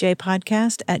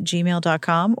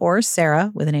sbjpodcast@gmail.com or Sarah,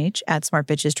 with an H,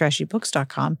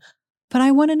 @smartbitchestrashybooks.com. But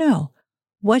I want to know,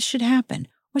 what should happen?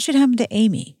 What should happen to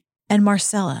Amy and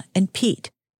Marcella and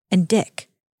Pete and Dick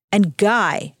and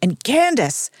Guy and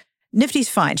Candace? Nifty's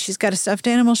fine. She's got a stuffed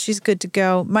animal. She's good to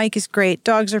go. Mike is great.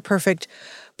 Dogs are perfect.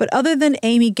 But other than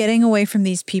Amy getting away from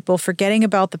these people, forgetting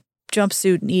about the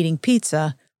jumpsuit and eating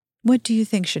pizza, what do you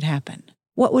think should happen?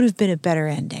 What would have been a better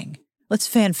ending? Let's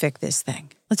fanfic this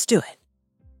thing. Let's do it.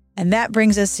 And that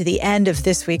brings us to the end of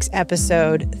this week's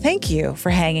episode. Thank you for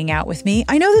hanging out with me.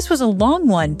 I know this was a long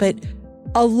one, but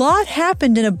a lot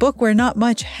happened in a book where not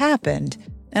much happened.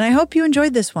 And I hope you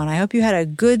enjoyed this one. I hope you had a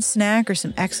good snack or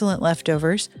some excellent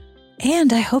leftovers.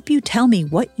 And I hope you tell me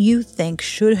what you think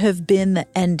should have been the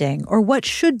ending or what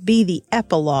should be the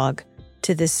epilogue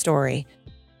to this story.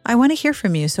 I want to hear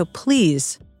from you, so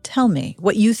please tell me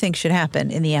what you think should happen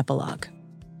in the epilogue.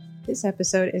 This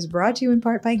episode is brought to you in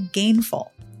part by Gainful.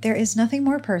 There is nothing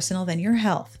more personal than your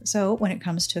health. So when it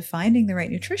comes to finding the right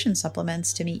nutrition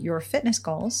supplements to meet your fitness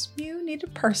goals, you need a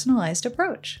personalized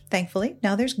approach. Thankfully,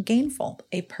 now there's Gainful,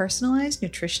 a personalized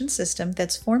nutrition system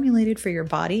that's formulated for your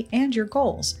body and your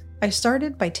goals. I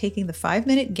started by taking the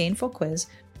 5-minute Gainful quiz,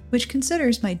 which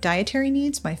considers my dietary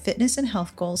needs, my fitness and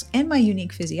health goals, and my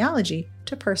unique physiology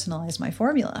to personalize my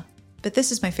formula. But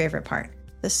this is my favorite part.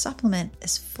 The supplement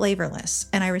is flavorless,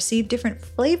 and I receive different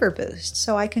flavor boosts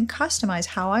so I can customize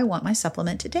how I want my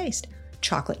supplement to taste.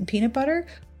 Chocolate and peanut butter,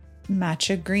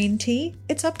 matcha green tea,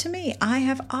 it's up to me. I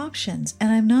have options,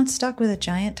 and I'm not stuck with a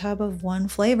giant tub of one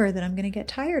flavor that I'm going to get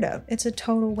tired of. It's a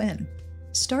total win.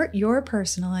 Start your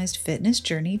personalized fitness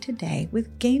journey today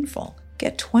with Gainful.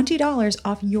 Get $20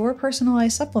 off your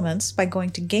personalized supplements by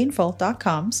going to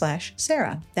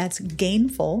gainful.com/Sarah. That's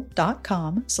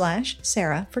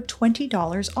gainful.com/Sarah for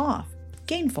 $20 off.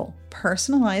 Gainful,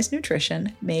 personalized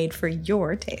nutrition made for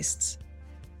your tastes.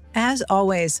 As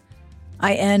always,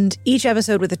 I end each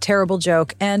episode with a terrible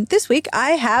joke, and this week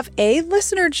I have a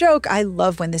listener joke. I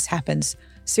love when this happens.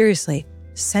 Seriously,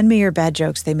 send me your bad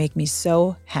jokes. They make me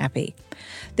so happy.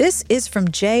 This is from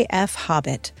JF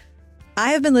Hobbit.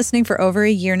 I have been listening for over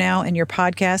a year now, and your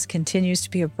podcast continues to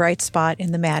be a bright spot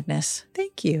in the madness.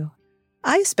 Thank you.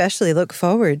 I especially look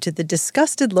forward to the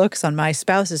disgusted looks on my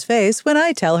spouse's face when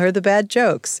I tell her the bad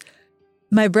jokes.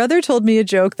 My brother told me a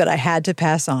joke that I had to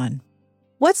pass on.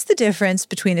 What's the difference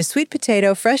between a sweet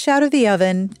potato fresh out of the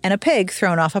oven and a pig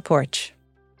thrown off a porch?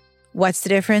 What's the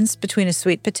difference between a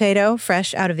sweet potato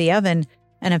fresh out of the oven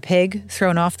and a pig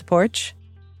thrown off the porch?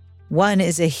 One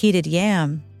is a heated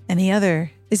yam, and the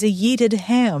other is a yeeted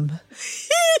ham.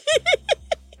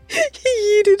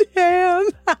 Yeeted ham.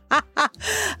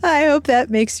 I hope that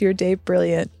makes your day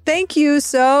brilliant. Thank you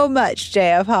so much,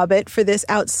 JF Hobbit, for this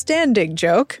outstanding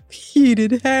joke.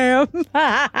 Heated ham.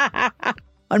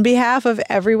 On behalf of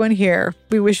everyone here,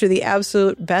 we wish you the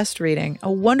absolute best reading, a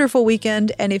wonderful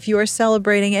weekend, and if you are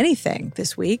celebrating anything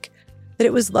this week, that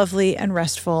it was lovely and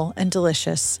restful and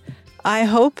delicious. I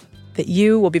hope that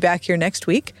you will be back here next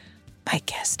week. My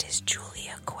guest is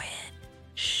Julia Quinn.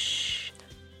 Shh.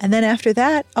 And then after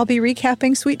that, I'll be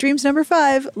recapping Sweet Dreams number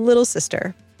 5, Little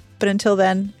Sister. But until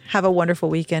then, have a wonderful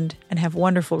weekend and have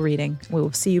wonderful reading. We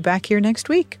will see you back here next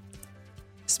week.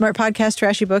 Smart Podcast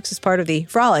Trashy Books is part of the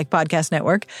Frolic Podcast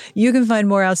Network. You can find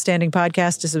more outstanding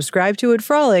podcasts to subscribe to at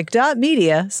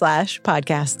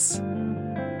frolic.media/podcasts.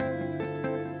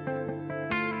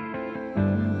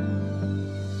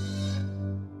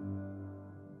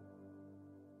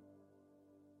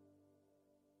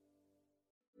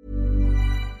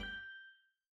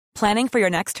 Planning for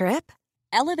your next trip?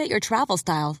 Elevate your travel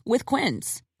style with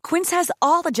Quince. Quince has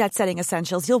all the jet-setting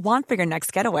essentials you'll want for your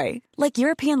next getaway, like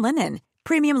European linen,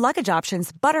 premium luggage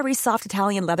options, buttery soft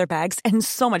Italian leather bags, and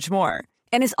so much more.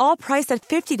 And is all priced at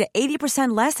 50 to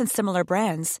 80% less than similar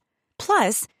brands.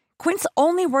 Plus, Quince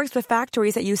only works with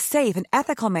factories that use safe and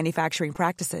ethical manufacturing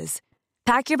practices.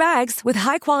 Pack your bags with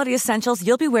high-quality essentials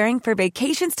you'll be wearing for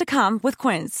vacations to come with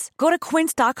Quince. Go to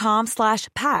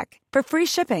quince.com/pack for free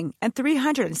shipping and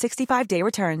 365-day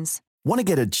returns. Want to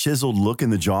get a chiseled look in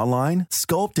the jawline?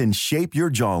 Sculpt and shape your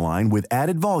jawline with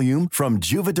added volume from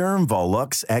Juvederm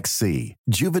Volux XC.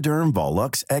 Juvederm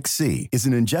Volux XC is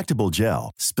an injectable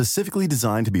gel specifically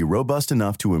designed to be robust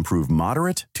enough to improve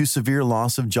moderate to severe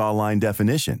loss of jawline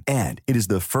definition. And it is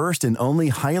the first and only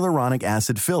hyaluronic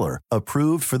acid filler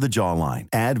approved for the jawline.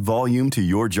 Add volume to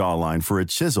your jawline for a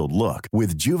chiseled look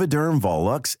with Juvederm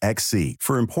Volux XC.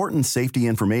 For important safety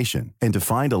information and to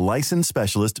find a licensed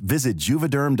specialist, visit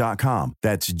Juvederm.com.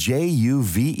 That's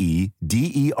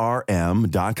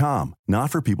Juvederm.com. Not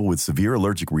for people with severe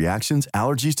allergic reactions,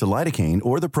 allergies to lidocaine,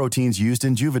 or the proteins used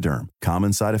in Juvederm.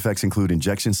 Common side effects include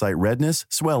injection site redness,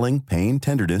 swelling, pain,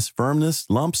 tenderness, firmness,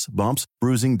 lumps, bumps,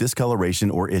 bruising,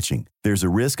 discoloration, or itching. There's a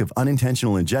risk of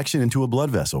unintentional injection into a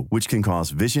blood vessel, which can cause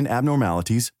vision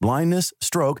abnormalities, blindness,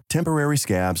 stroke, temporary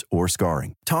scabs, or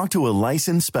scarring. Talk to a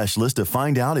licensed specialist to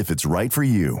find out if it's right for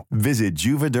you. Visit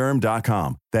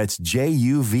Juvederm.com. That's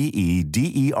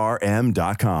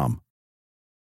Juvederm.com.